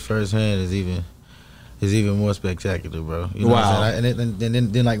 Witnessing it firsthand is even more spectacular, bro. You know what I'm saying?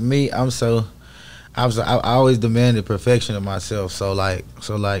 And then like me, I always demanded perfection of myself. So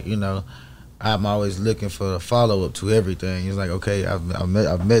like you know, I'm always looking for a follow up to everything. It's like, okay,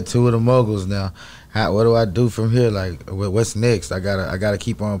 I've met two of the moguls now. What do I do from here? Like, what's next? I gotta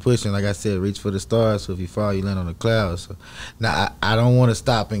keep on pushing. Like I said, reach for the stars. So if you fall, you land on the clouds. So now I don't want to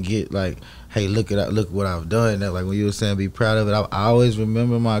stop and get like, hey, look what I've done. That, like when you were saying, be proud of it. I always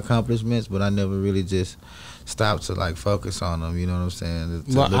remember my accomplishments, but I never really just stop to like focus on them. You know what I'm saying?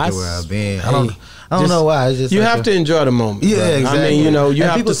 To look at where I've been. I don't know why. It's just you like have to enjoy the moment. Yeah, bro. exactly. I mean, you know, you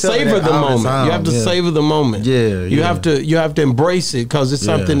have to savor the moment. You have to savor the moment. Yeah, you have to embrace it because it's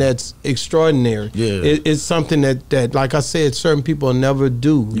something that's extraordinary. Yeah, it's something that like I said, certain people never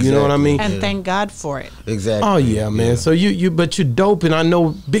do. Exactly. You know what I mean? And thank God for it. Exactly. Oh yeah, man. So but you're dope, and I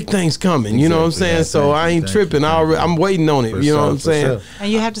know big things coming. You know what I'm saying? Yeah, so I ain't tripping. I'm waiting on it. You know what I'm saying? Sure.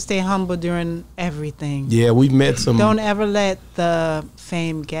 And you have to stay humble during everything. Yeah, we've met some. Don't ever let the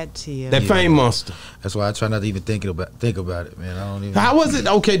fame get to you. That fame monster. That's why I try not to even think about it, man. I don't even. How was it?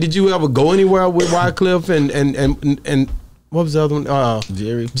 Okay, did you ever go anywhere with Wyclef and what was the other one?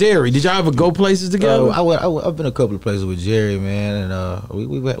 Jerry. Did y'all ever go places together? I've been a couple of places with Jerry, man, and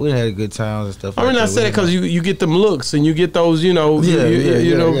we had a good times and stuff. I mean, I said it because you get them looks and you get those, you know,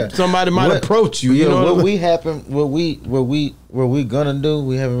 somebody might approach you. You know what we gonna do?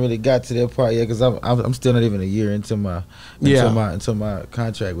 We haven't really got to that part yet because I'm still not even a year into my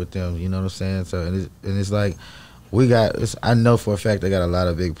contract with them. You know what I'm saying? So and it's like I know for a fact they got a lot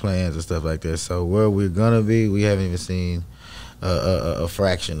of big plans and stuff like that. So where we're gonna be, we haven't even seen a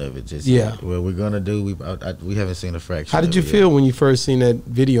fraction of it just yet. What we're gonna do, we haven't seen a fraction. How did you feel when you first seen that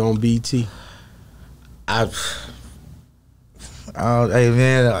video on B.E.T? Hey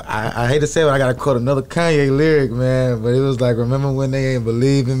man, I hate to say it, but I gotta quote another Kanye lyric, man. But it was like, remember when they ain't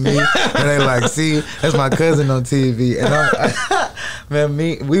believe in me, and they like, see, that's my cousin on TV. And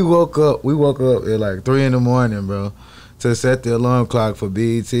we woke up at like 3 a.m, bro, to set the alarm clock for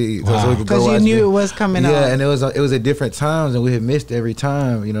B.E.T. Wow. Because you knew it was coming on. Yeah, and it was at different times, and we had missed every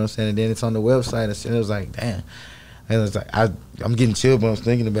time. You know what I'm saying? And then it's on the website, and it was like, damn. And it was like I'm getting chilled when I'm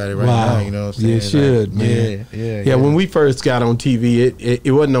thinking about it right now. You know what I'm saying? You should, like, man. Yeah. When we first got on TV,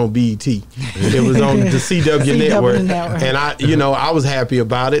 it wasn't on BET. It was on the CW network, and I was happy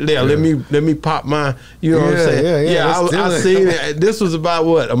about it. Let me pop my. You know what I'm saying? I seen it. This was about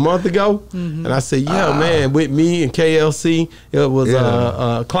what, a month ago, and I said, man, with me and KLC, it was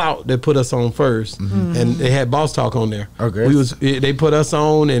Clout that put us on first, and they had Boss Talk on there. Okay, they put us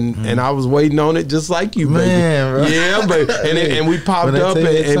on, and I was waiting on it just like you, baby. Man, bro. Yeah, baby. And we popped up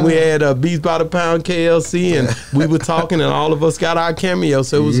and we had Beats by the Pound KLC, and we were talking, and all of us got our cameo,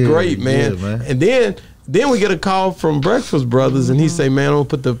 so it was great, man. Yeah, man. And then we get a call from Breakfast Brothers, and he say, man, I'm gonna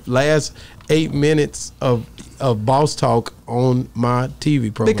put the last 8 minutes of Boss Talk on my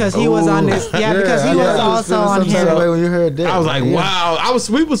TV program because he was on this. Yeah, because he was also on him. When you heard that, I was like, wow.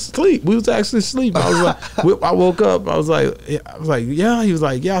 We was asleep. We was actually asleep. I was like, I woke up. I was like, yeah. He was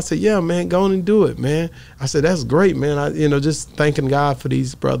like, yeah. I said, yeah, man, go on and do it, man. I said, that's great, man. I just thanking God for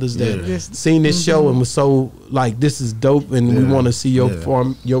these brothers that seen this show and was so like, this is dope, and we want to see your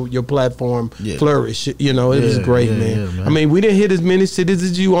platform flourish. You know, it was great, man. I mean, we didn't hit as many cities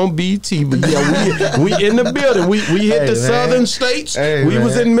as you on BT, but we in the building. We hit the southern states. We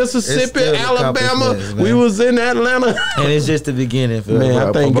was in Mississippi, Alabama. We was in Atlanta. And it's just the beginning. Man,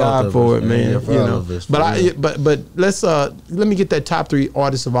 I thank God for it, man. You know, but let me get that top 3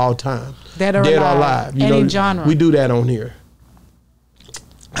 artists of all time. Dead or alive. Any genre. We do that on here.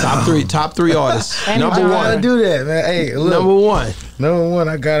 Top three artists. Number one. I do that, man. Hey, look. Number one,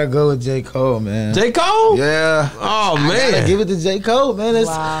 I gotta go with J. Cole, man. J. Cole? Yeah. Oh man, I gotta give it to J. Cole, man.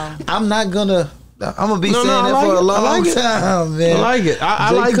 Wow. I'm gonna be saying that for a long time, man. I like it.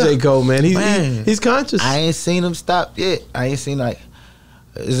 I like J. Cole, man. He's conscious. I ain't seen him stop yet. I ain't seen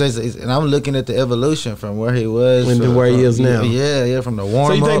and I'm looking at the evolution from where he was to where he is now. Yeah, from the warm up.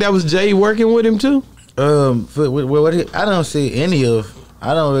 So you think that was Jay working with him too? I don't see any of.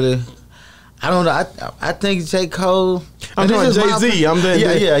 I don't know. I think J. Cole. I'm talking Jay-Z.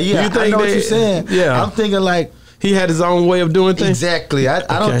 Yeah. You think I know what you're saying. Yeah. I'm thinking like, He had his own way of doing things. Exactly. I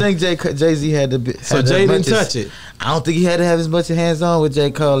don't think Jay-Z had to be. So Jay didn't touch it. I don't think he had to have as much hands on with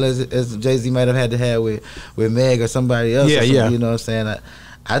J. Cole as Jay-Z might have had to have with Meg or somebody else. Yeah, You know what I'm saying?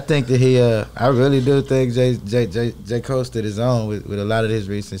 I think that I really do think J. Cole stood his own with a lot of his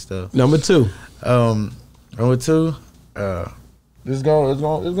recent stuff. Number 2. It's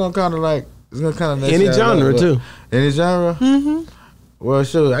gonna kind of any genre too. Any genre. Mm-hmm. Well,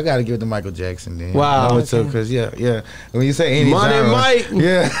 sure. I gotta give it to Michael Jackson then. Wow. Number 2, because yeah. When you say any Money genre, Mike.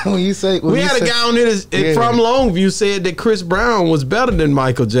 yeah. We had a guy on here from Longview said that Chris Brown was better than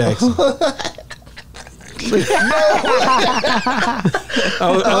Michael Jackson.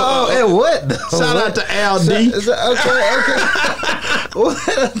 And what? Shout out to Al D. Okay. What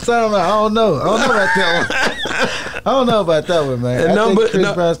I'm talking about? I don't know about that one, man. And I think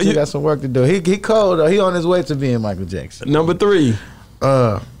Chris Brown still got some work to do. He cold though. He on his way to being Michael Jackson. Number 3.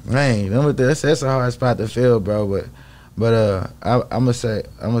 Man, number 3. That's a hard spot to fill, bro. But I'm gonna say.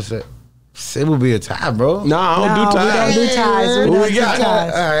 It would be a tie, bro. No, I don't do ties. We don't do ties. Who we got?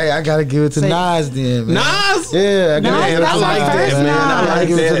 All right, I gotta give it to Nas then, man. Nas? Yeah, I like that, man. I like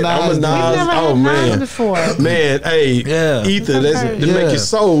that. I'm a Nas. Oh, man. Before. Man, hey, Ether, to make your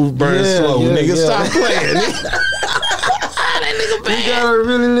soul burn slow. Nigga, stop playing. You gotta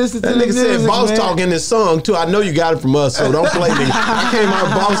really listen to that nigga said Boss Talk in this song too. I know you got it from us, so don't play nigga. I came out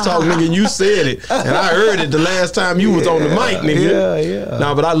Boss Talk, nigga, and you said it, and I heard it the last time you was on the mic, nigga. Yeah.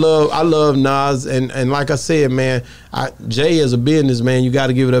 No, but I love Nas, and like I said, man, Jay as a businessman, you got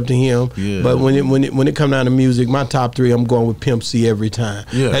to give it up to him. Yeah. But when it come down to music, my top 3, I'm going with Pimp C every time.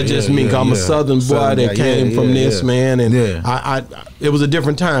 That just means I'm a Southern boy that came from this, man, and it was a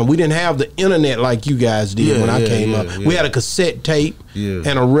different time. We didn't have the internet like you guys did when I came up. We had a cassette tape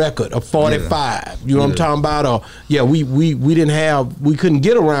and a record, a 45. You know what I'm talking about? Or we couldn't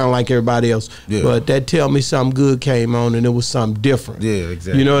get around like everybody else. But that Tell Me Something Good came on and it was something different. Yeah,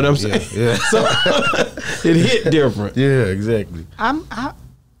 exactly. You know what I'm saying? Yeah. So it hit different. Yeah, exactly.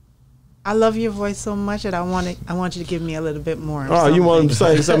 I love your voice so much that I want you to give me a little bit more. Oh, you want to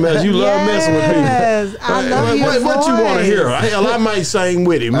say something else? You love messing with people. Yes, I love your voice. What you want to hear? Hell, I might sing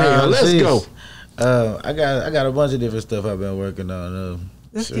with him. Let's go. I got a bunch of different stuff I've been working on.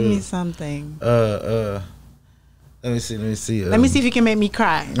 Just give me something. Let me see. Let me see if you can make me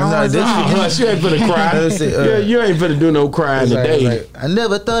cry. You ain't finna cry. You ain't finna do no crying today. I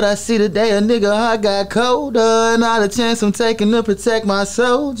never thought I'd see the day a nigga heart got colder, and all the chance I'm taking to protect my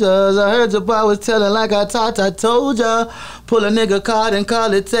soldiers. I heard your boy was telling like I told ya. Pull a nigga card and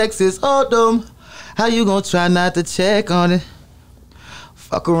call it Texas Hold'em. How you gonna try not to check on it?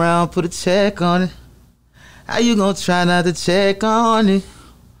 Fuck around, put a check on it. How you gonna try not to check on it?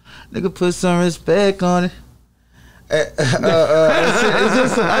 Nigga, put some respect on it. I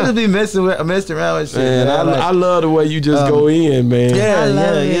just be messing around with shit. Man, I love the way you just go in, man.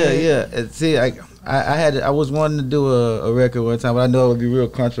 Yeah. And see, I was wanting to do a record one time, but I know it would be real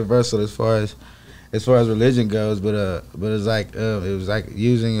controversial as far as religion goes. But it was like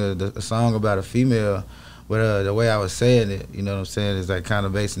using a song about a female. But the way I was saying it, you know what I'm saying, is like kind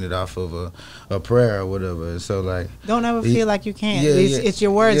of basing it off of a prayer or whatever. And so like, don't ever feel like you can't. It's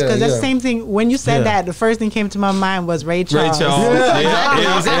your words, because that's the same thing. When you said that, the first thing came to my mind was Ray Charles. Exactly.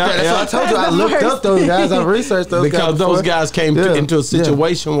 That's what I told you. I looked up those guys. I researched those guys because those guys came into a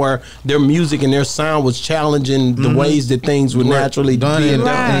situation where their music and their sound was challenging the ways that things would naturally be in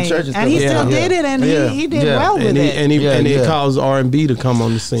the church and he still did it, and he did well with it. And he caused R&B to come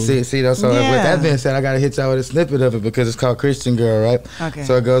on the scene. See, that's so. With that being said, I got to hit y'all with a snippet of it because it's called Christian Girl, right? Okay.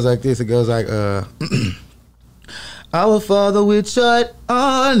 So it goes like this. It goes like, Our Father which art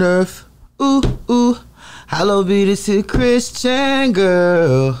on earth, ooh, ooh, hallowed be this here Christian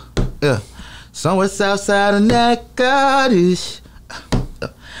girl. Yeah. Somewhere south side of Natchitoches.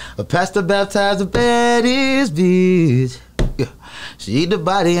 A pastor baptized a baddest bitch. Yeah. She eat the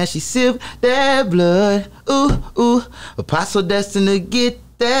body and she sip that blood. Ooh, ooh. Apostle destined to get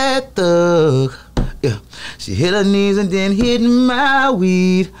that thug. Yeah, she hit her knees and then hit my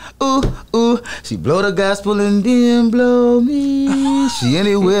weed. Ooh, ooh, she blow the gospel and then blow me. She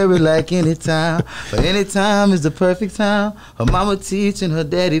anywhere like anytime, but anytime is the perfect time. Her mama teach and her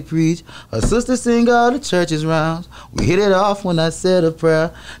daddy preach. Her sister sing all the churches rounds. We hit it off when I said a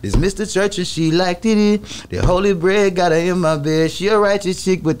prayer. Dismissed the church and she liked it. The holy bread got her in my bed. She a righteous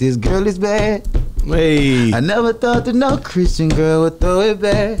chick, but this girl is bad. Hey, I never thought that no Christian girl would throw it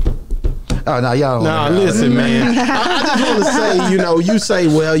back. Oh, no, y'all don't listen, man. I just want to say, you say,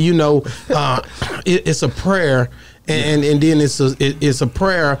 well, it's a prayer, and then it's a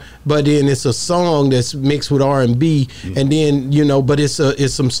prayer, but then it's a song that's mixed with R&B, and then but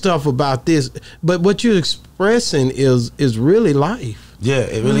it's some stuff about this. But what you're expressing is really life. Yeah,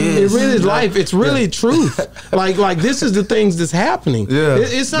 it really is. It really is life. It's really truth. Like this is the things that's happening. Yeah,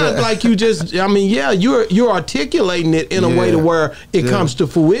 it's not like you just. I mean, you're articulating it in a way to where it comes to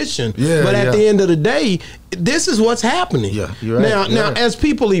fruition. Yeah, but at the end of the day, this is what's happening. Yeah, you're right. Now, as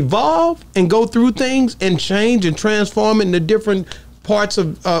people evolve and go through things and change and transform into different parts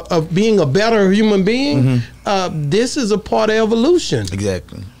of being a better human being, this is a part of evolution.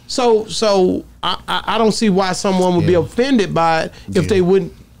 Exactly. So I don't see why someone would be offended by it if they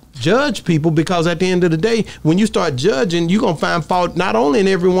wouldn't judge people, because at the end of the day, when you start judging, you're gonna find fault not only in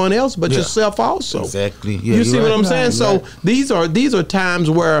everyone else but yourself also. Exactly. Yeah, you see what I'm saying? So these are times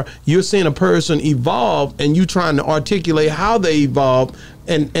where you're seeing a person evolve and you trying to articulate how they evolve.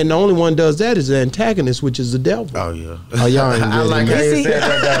 And the only one does that is the antagonist, which is the devil. Oh yeah. Oh, y'all ain't I like how you said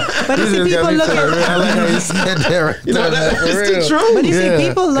that. But you see, people look at. I like how you said that. Right. It's the truth. But you see,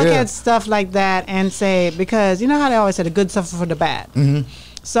 people look at stuff like that and say, because you know how they always say the good suffer for the bad.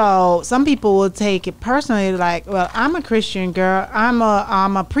 So some people will take it personally, like, well, I'm a Christian girl, I'm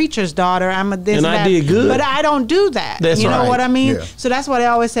a preacher's daughter, I'm a this and that, did good, but I don't do that. That's you know what I mean? Yeah. So that's why they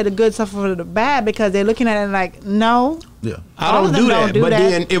always say the good suffer for the bad, because they're looking at it like, no, I don't do that. But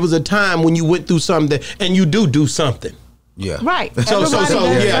then it was a time when you went through something and you do something. Yeah. Right. So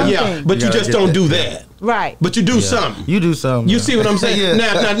yeah. But you just don't do that. Right. But you do something. You do something. You see what I'm saying?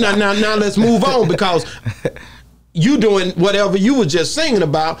 Now let's move on, because you doing whatever you were just singing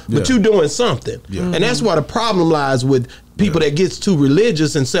about, but you doing something. And that's why the problem lies with people that gets too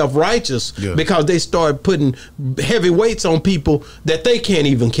religious and self-righteous, because they start putting heavy weights on people that they can't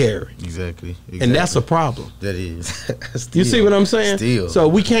even carry. Exactly. And that's a problem. That is. You see what I'm saying? So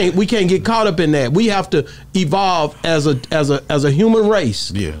we can't get caught up in that. We have to evolve as a human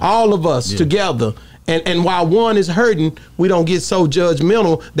race. All of us together. And while one is hurting, we don't get so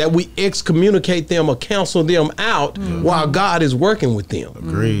judgmental that we excommunicate them or cancel them out while God is working with them.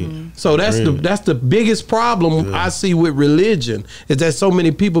 Agreed. So that's the biggest problem I see with religion, is that so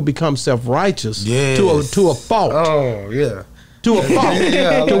many people become self-righteous to a fault. Oh, yeah. To a fault.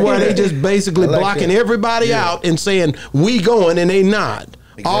 To where they just basically blocking everybody out and saying, we going, and they not.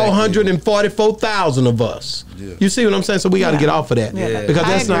 Exactly. All 144,000 of us. You see what I'm saying? So we got to get off of that,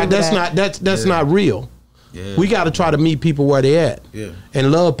 because that's not real. We got to try to meet people where they at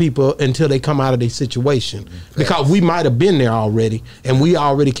and love people until they come out of their situation, because we might have been there already and we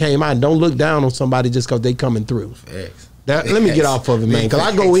already came out. And don't look down on somebody just because they coming through. Let me get off of it, man, because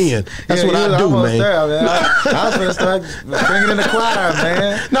I go in. That's what I do, man. There, I was going to start bringing in the choir,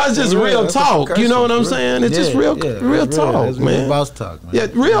 man. No, it's just real talk. You know what I'm saying? It's just real talk, man. Real boss talk, man. Yeah,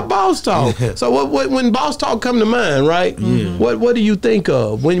 real boss talk. So when boss talk come to mind, right? What do you think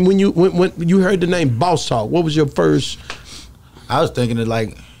of when you heard the name boss talk? What was your first? I was thinking of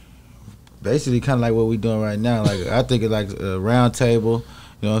like basically kind of like what we doing right now. Like I think of like a round table.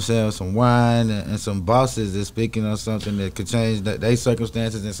 You know what I'm saying? Some wine and some bosses that's speaking on something that could change their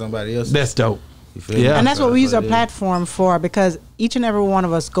circumstances and somebody else. That's dope. Yeah. And that's what we use our platform for, because each and every one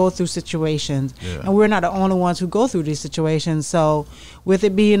of us go through situations, and we're not the only ones who go through these situations. So with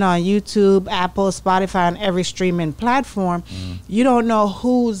it being on YouTube, Apple, Spotify, and every streaming platform, you don't know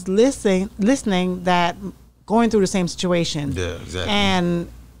who's listening that going through the same situation. Yeah, exactly. And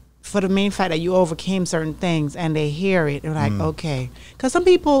for the main fact that you overcame certain things and they hear it, they're like, okay. Because some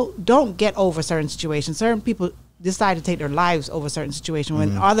people don't get over certain situations. Certain people decide to take their lives over certain situations,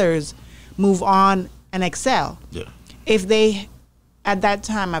 when others move on and excel. If they, at that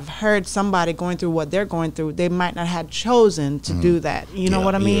time, have heard somebody going through what they're going through, they might not have chosen to do that. You know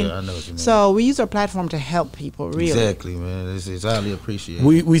what I mean? Yeah, I know what you mean. So we use our platform to help people, really. Exactly, man. It's highly appreciated.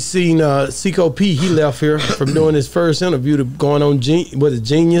 We seen C.A.M.P. He left here from doing his first interview to going on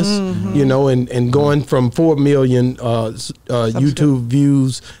Genius, you know, and going from 4 million YouTube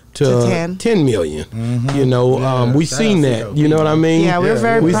views to 10 million. You know, we seen that. You know what I mean? Yeah, we're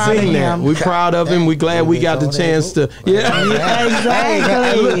very proud of him. We're proud of him. We're glad we got the chance to.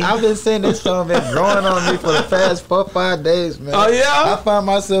 Exactly. I've been saying this song been growing on me for the past 4 or 5 days, man. Oh yeah. I find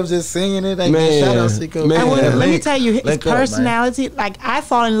myself just singing it. Man, shout out C.A.M.P. Let me tell you, his personality. Like, I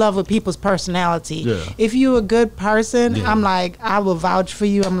fall in love with people's personality. If you're a good person, I'm like, I will vouch for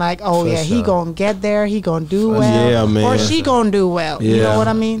you. I'm like, oh yeah, he gonna get there. He gonna do well. Yeah, man. Or she gonna do well. You know what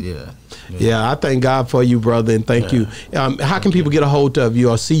I mean? Yeah, I thank God for you, brother, and thank you. How can people get a hold of you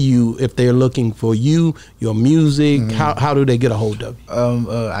or see you if they're looking for you, your music? How do they get a hold of you?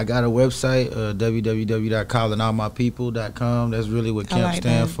 I got a website, www.callingallmypeople.com. That's really what CAMP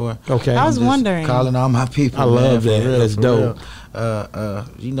stands for. Okay. I was wondering. Calling all my people. I love that. Real, That's dope.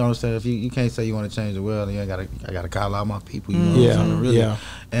 You know what I'm saying? If you can't say you want to change the world, then I gotta call all my people. You know what I'm saying? Really. Yeah.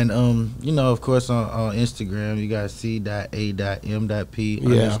 And you know, of course, on Instagram, you got C.A.M.P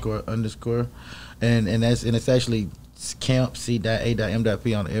 __, and it's actually CAMP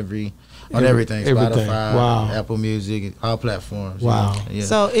C.A.M.P on everything. Spotify, Apple Music, all platforms. Wow. Yeah.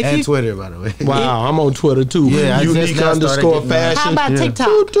 So if and you, Twitter, by the way. Wow, I'm on Twitter too. Yeah, Unique _fashion. how about TikTok?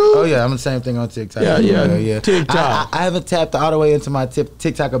 Oh yeah, I'm the same thing on TikTok. Yeah. TikTok. I haven't tapped all the way into my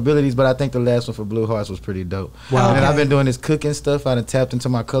TikTok abilities, but I think the last one for Blue Hearts was pretty dope. Wow. And then I've been doing this cooking stuff. I done tapped into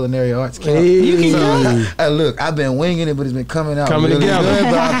my culinary arts camp. Hey. Hey, look, I've been winging it, but it's been coming out Coming really together. good.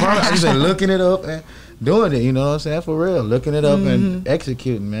 But I promise, I've just been looking it up and doing it. You know what I'm saying? For real, looking it up and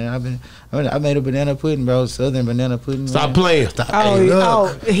executing, man. I made a banana pudding, bro. Southern banana pudding. Stop playing. Stop. Oh, Hey,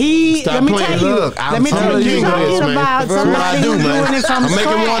 look. let me Stop tell playing. you. Look, Let me I'm tell you. telling You're you this, talking man. about That's what I somebody do, who's man. doing it from I'm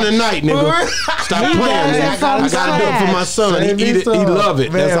making one tonight, nigga. Stop He playing, does it man. from I gotta do it for my son. Save He me eat it. He some. love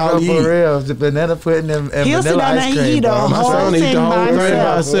it. That's Man, all bro, he for eat. real. The banana pudding and He'll sit vanilla down ice and cream, eat bro. a My whole son eat thing the whole by thing by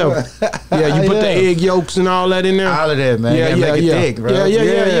himself. himself. Yeah, you put the egg yolks and all that in there. All of that, man. Yeah, Make it thick, bro.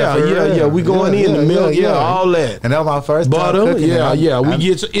 Yeah. for real. We going in the milk, all that. And that was my first time Butter, cooking. we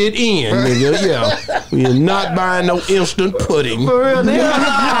get it in, nigga. Yeah, we are not buying no instant pudding. For real, nigga.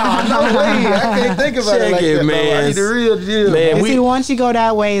 No way. I can't think about it Check like it, that, man. I need the real deal. Man, And we- see, once you go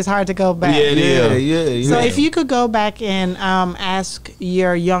that way, it's hard to go back. Yeah, it is. Yeah. So if you could go back and ask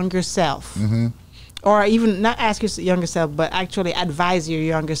your younger self, or even not ask your younger self, but actually advise your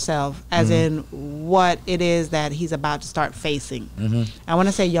younger self, as in what it is that he's about to start facing. I want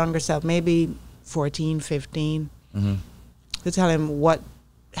to say younger self, maybe 14, 15, to tell him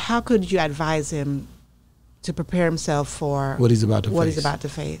how could you advise him to prepare himself for What he's about to what face. he's about to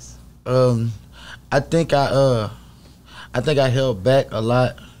face. I think I held back a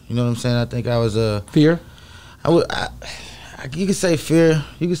lot. You know what I'm saying? I think I was Fear? you could say fear.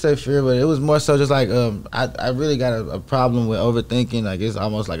 You could say fear, but it was more so just like I really got a problem with overthinking. Like it's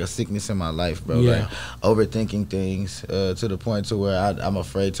almost like a sickness in my life, bro. Yeah. Like overthinking things to the point to where I'm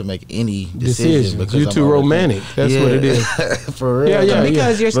afraid to make any Decisions. decision because You're I'm too overthinking. romantic. That's what it is. For real. Yeah.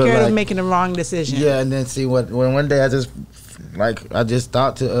 Because you're But, scared like, of making the wrong decision. Yeah, and then see when one day I just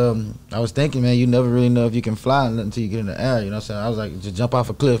thought to I was thinking, man, you never really know if you can fly until you get in the air. You know what I'm saying? I was like, just jump off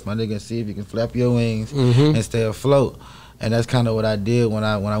a cliff, my nigga, and see if you can flap your wings and stay afloat. And that's kind of what I did when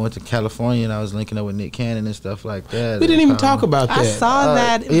I went to California and I was linking up with Nick Cannon and stuff like that. We didn't even talk about that. I saw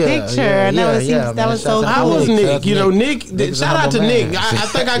that picture, and that was so cool. How was Nick? You know, Nick. Nick's Shout a out to humble Nick. man. I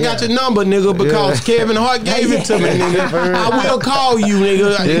think I got your number, nigga, because Kevin Hart gave it to me, nigga. I will call you,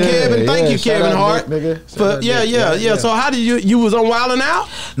 nigga. Kevin, thank you, Shout Kevin out Hart. Nick, nigga. Shout But out Nick. yeah. So how did you was on Wild 'N Out?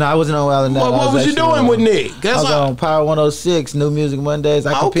 No, I wasn't on Wild 'N Out. What was you doing with Nick? I was on Power 106, New Music Mondays.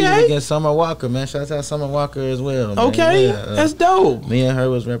 I competed Okay. against Summer Walker, man. Shout out Summer Walker as well. Man. Okay, Yeah, that's dope. me and her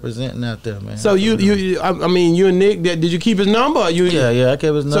was representing out there, man. So you I mean, you and Nick, did you keep his number? Or you, Yeah, I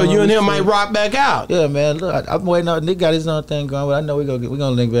kept his number. So you and him We might said- rock back out. Yeah, man. Look, I'm waiting on Nick got his own thing going, but I know we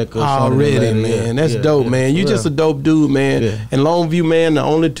gonna link back up sooner than Already, later. man. Yeah, That's yeah, dope, yeah. man. You For just a real. dope dude, man. Yeah. And Longview, man, the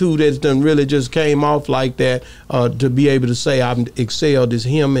only two that's done really just came off like that to be able to say I've excelled is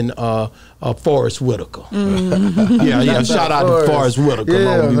him and Forrest Whitaker. Yeah. Shout out to Forrest Whitaker, Yeah,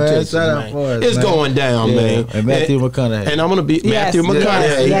 Longview, man. Texas, Shout out man. Forrest, It's man. going down, Yeah. man. And Matthew McConaughey. And I'm gonna be Matthew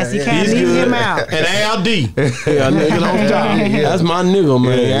McConaughey. Yes, you can't He's leave good. him out. And Al D. Yeah, nigga on top. Yeah. That's my nigga,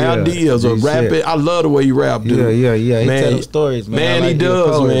 man. Yeah, Al D yeah. is a Good rapper. shit. I love the way you rap, dude. Yeah. He Man, tell them stories, man. I Man, he like does,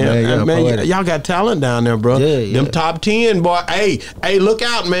 your poet, man. Yeah, Man, poetic. y'all got talent down there, bro. Yeah. Them top 10, boy. Hey, look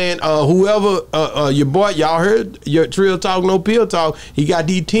out, man. Whoever, your boy, y'all heard your Trill Talk, No Pill Talk. He got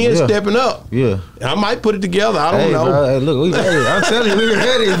these 10 Yeah. stepping up. Yeah. I might put it together. I don't Hey, know. bro, hey, look, we ready. I'm telling you, we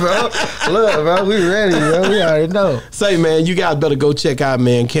ready, bro. Look, bro, we ready, bro. We already know. Say, man, you guys better go check out,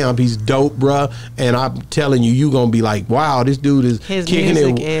 man, C.A.M.P. He's dope, bro. And I'm telling you, you gonna be like, wow, this dude is His kicking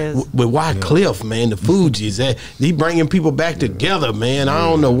music it is- with Wyclef, man, the Fugees. He bringing people back together, man. I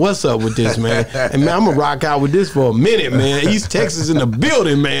don't know what's up with this, man. And man, I'm gonna rock out with this for a minute, man. East Texas in the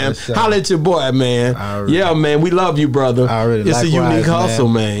building, man. Yes, sir. Holla at your boy, man. Already. Yeah, man, we love you, brother. Already. It's a Likewise, unique hustle,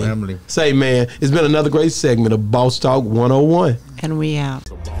 man. Family. Say, man, it's been another great segment of Boss Talk 101. And we out.